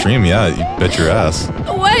 Off the stream, yeah, you bet your ass.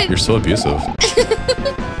 What? You're so abusive.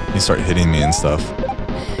 You start hitting me and stuff.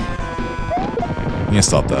 You can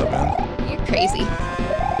stop that, man. You're crazy.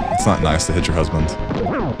 It's not nice to hit your husband.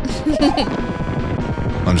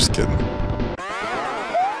 I'm just kidding.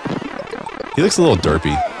 He looks a little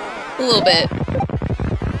derpy. A little bit.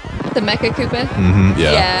 The Mecha Koopa? Mm-hmm,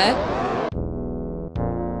 yeah. Yeah.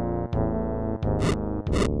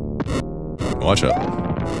 Watch out.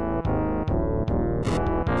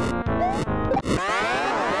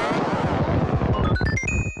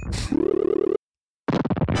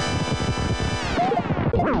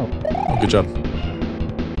 Oh, good job.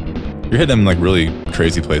 You're hitting him in, like, really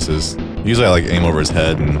crazy places. Usually I, like, aim over his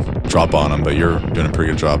head and drop on him, but you're doing a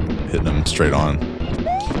pretty good job hitting him straight on.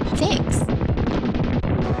 Thanks.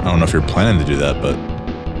 I don't know if you're planning to do that, but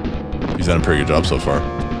he's done a pretty good job so far.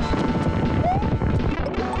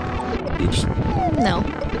 Oops. No.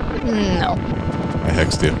 No. I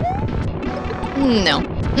hexed you. No.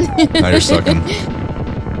 Now you're sucking.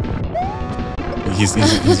 He's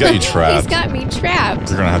got you trapped. He's got me trapped.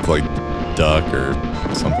 You're gonna have to, like, duck or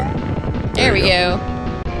something. There we go.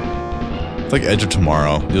 It's like Edge of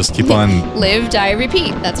Tomorrow. You just keep on... Live, die,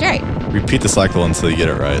 repeat. That's right. Repeat the cycle until you get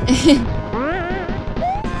it right.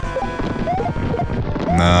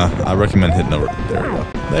 Nah, I recommend hitting over... There you go.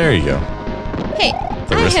 There you go. Hey,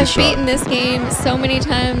 I have beaten this game so many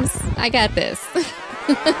times. I got this. You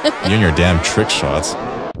and your damn trick shots.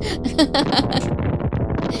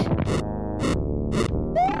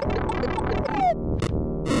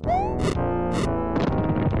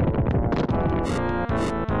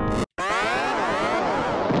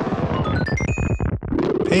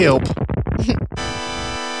 Help.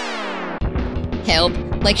 Help.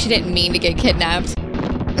 Like she didn't mean to get kidnapped.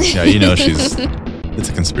 Yeah, you know she's... It's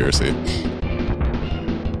a conspiracy.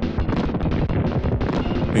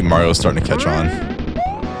 I think Mario's starting to catch on.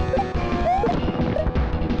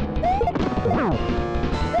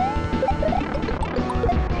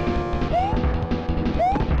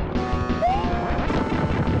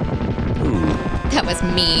 Ooh. That was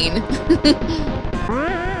mean.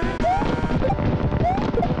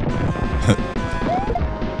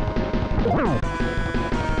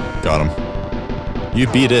 Got him. You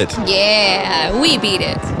beat it. Yeah, we beat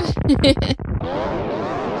it.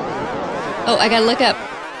 Oh, I gotta look up.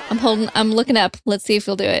 I'm looking up. Let's see if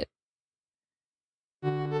he'll do it.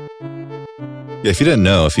 Yeah, if you didn't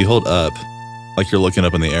know, if you hold up, like you're looking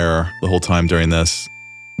up in the air the whole time during the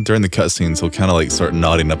cutscenes, he'll kind of like start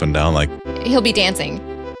nodding up and down like... He'll be dancing.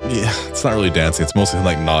 Yeah, it's not really dancing. It's mostly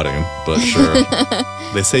like nodding, but sure.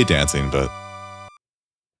 They say dancing, but...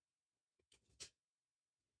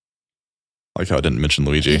 I like how I didn't mention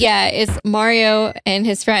Luigi. Yeah, it's Mario and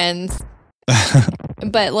his friends.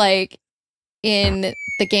 But like in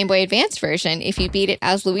the Game Boy Advance version, if you beat it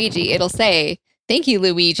as Luigi, it'll say, "Thank you,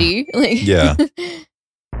 Luigi." Like, yeah.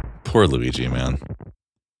 Poor Luigi, man.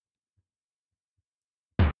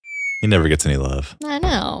 He never gets any love. I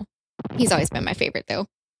know. He's always been my favorite, though.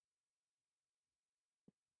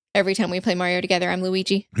 Every time we play Mario together, I'm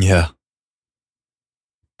Luigi. Yeah.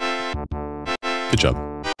 Good job.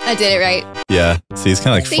 I did it right. Yeah. See, he's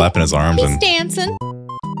kind of like flapping his arms. He's and dancing.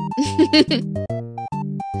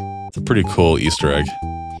 It's a pretty cool Easter egg.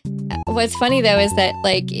 What's funny, though, is that,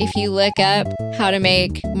 like, if you look up how to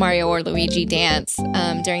make Mario or Luigi dance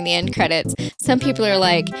during the end credits, some people are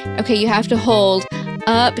like, okay, you have to hold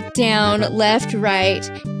up, down, left, right,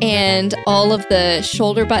 and all of the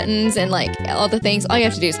shoulder buttons and, like, all the things. All you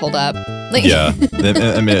have to do is hold up. Like, Yeah.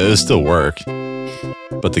 I mean, it'll still work.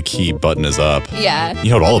 But the key button is up. Yeah.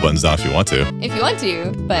 You hold all the buttons down if you want to. If you want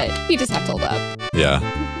to, but you just have to hold up. Yeah.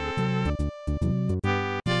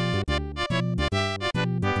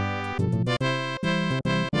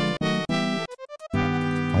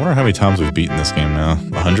 I wonder how many times we've beaten this game now.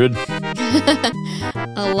 100?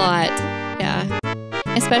 A lot. Yeah.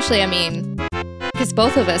 Especially, I mean, because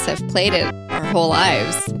both of us have played it our whole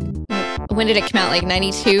lives. When did it come out? Like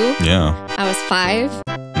 92? Yeah. I was 5?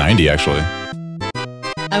 90, actually.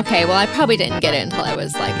 Okay, well, I probably didn't get it until I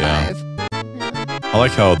was like 5. I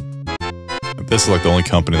like how this is like the only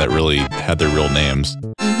company that really had their real names.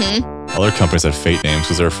 Mm-hmm. Other companies have fake names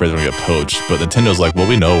because they're afraid they're going to get poached. But Nintendo's like, well,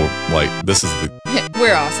 we know, like, this is the...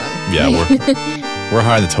 We're awesome. Yeah, we're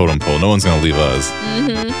high in the totem pole. No one's going to leave us.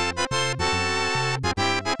 Mm-hmm.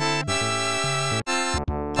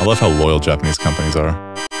 I love how loyal Japanese companies are.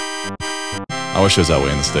 I wish it was that way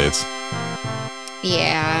in the States.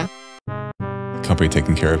 Yeah. Company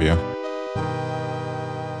taking care of you.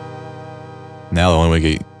 Now the only way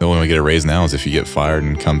to get a raise now is if you get fired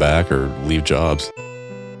and come back or leave jobs.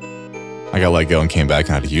 I got let go and came back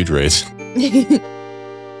and had a huge raise.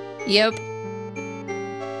 Yep.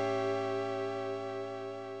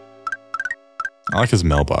 I like his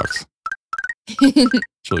mailbox.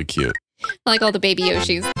 It's really cute. I like all the baby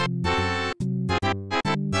Yoshis.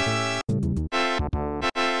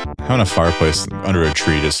 Having a fireplace under a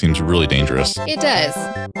tree just seems really dangerous. It does.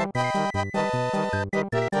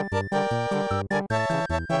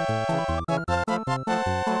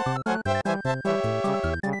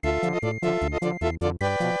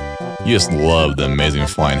 You just love the Amazing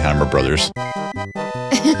Flying Hammer Brothers.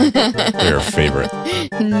 They're your favorite.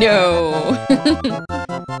 No.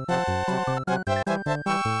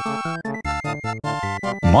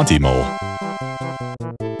 Monty Mole.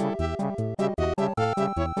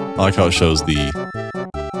 I like how it shows the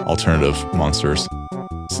alternative monsters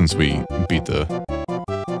since we beat the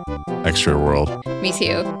extra world. Me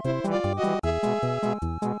too.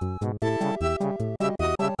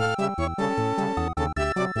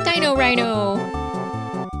 Dino Rhino.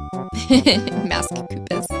 Mask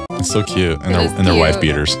Koopas. It's so cute. And It is their wife cute.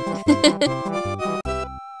 beaters.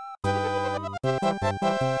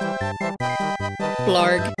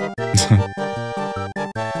 Blarg.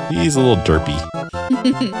 He's a little derpy.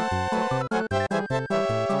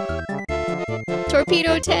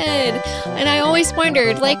 Torpedo Ted. And I always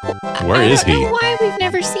wondered, like, Where is he? I don't know why we've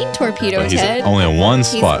never seen Torpedo But he's Ted. only in one He's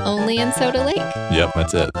spot. only in Soda Lake. Yep,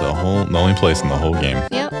 that's it. The only place in the whole game.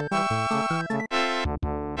 Yep.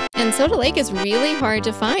 And Soda Lake is really hard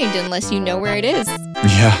to find unless you know where it is.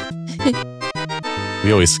 Yeah.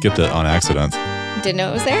 We always skipped it on accident. Didn't know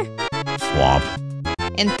it was there. Thwomp.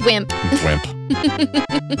 And Thwimp.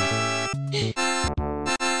 Thwimp.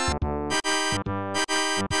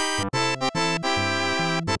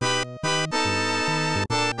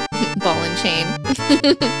 Ball and chain.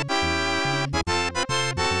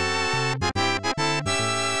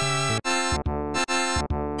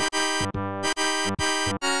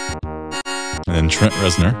 And then Trent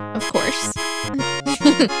Reznor. Of course.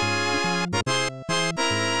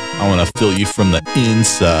 I want to fill you from the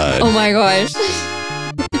inside. Oh my gosh.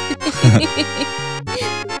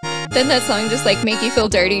 Doesn't that song just like make you feel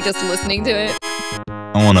dirty just listening to it?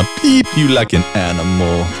 I want to peep you like an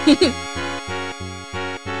animal.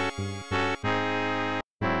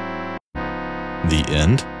 The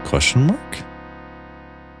end? Question mark?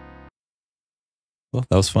 Well,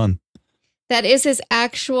 that was fun. That is his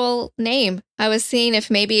actual name. I was seeing if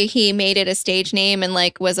maybe he made it a stage name and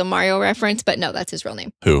like was a Mario reference, but no, that's his real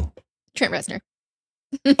name. Who? Trent Reznor.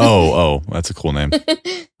 Oh, that's a cool name.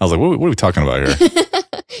 I was like, what are we talking about here?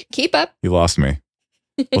 Keep up. You lost me.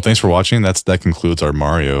 Well, thanks for watching. That concludes our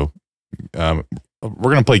Mario. We're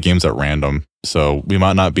going to play games at random. So we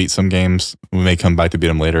might not beat some games. We may come back to beat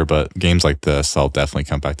them later, but games like this, I'll definitely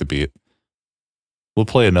come back to beat. We'll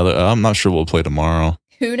play another. I'm not sure we'll play tomorrow.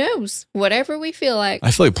 Who knows? Whatever we feel like.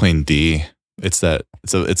 I feel like playing D. It's a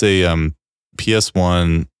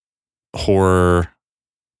PS1 horror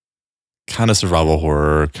kind of survival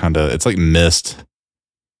horror, kind of. It's like Myst,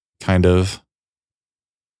 kind of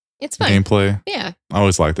It's fun. gameplay. Yeah. I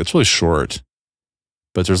always liked it. It's really short,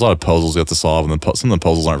 but there's a lot of puzzles you have to solve, and some of the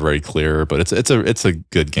puzzles aren't very clear. But it's a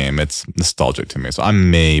good game. It's nostalgic to me, so I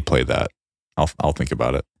may play that. I'll think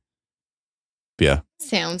about it. But yeah.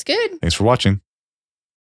 Sounds good. Thanks for watching.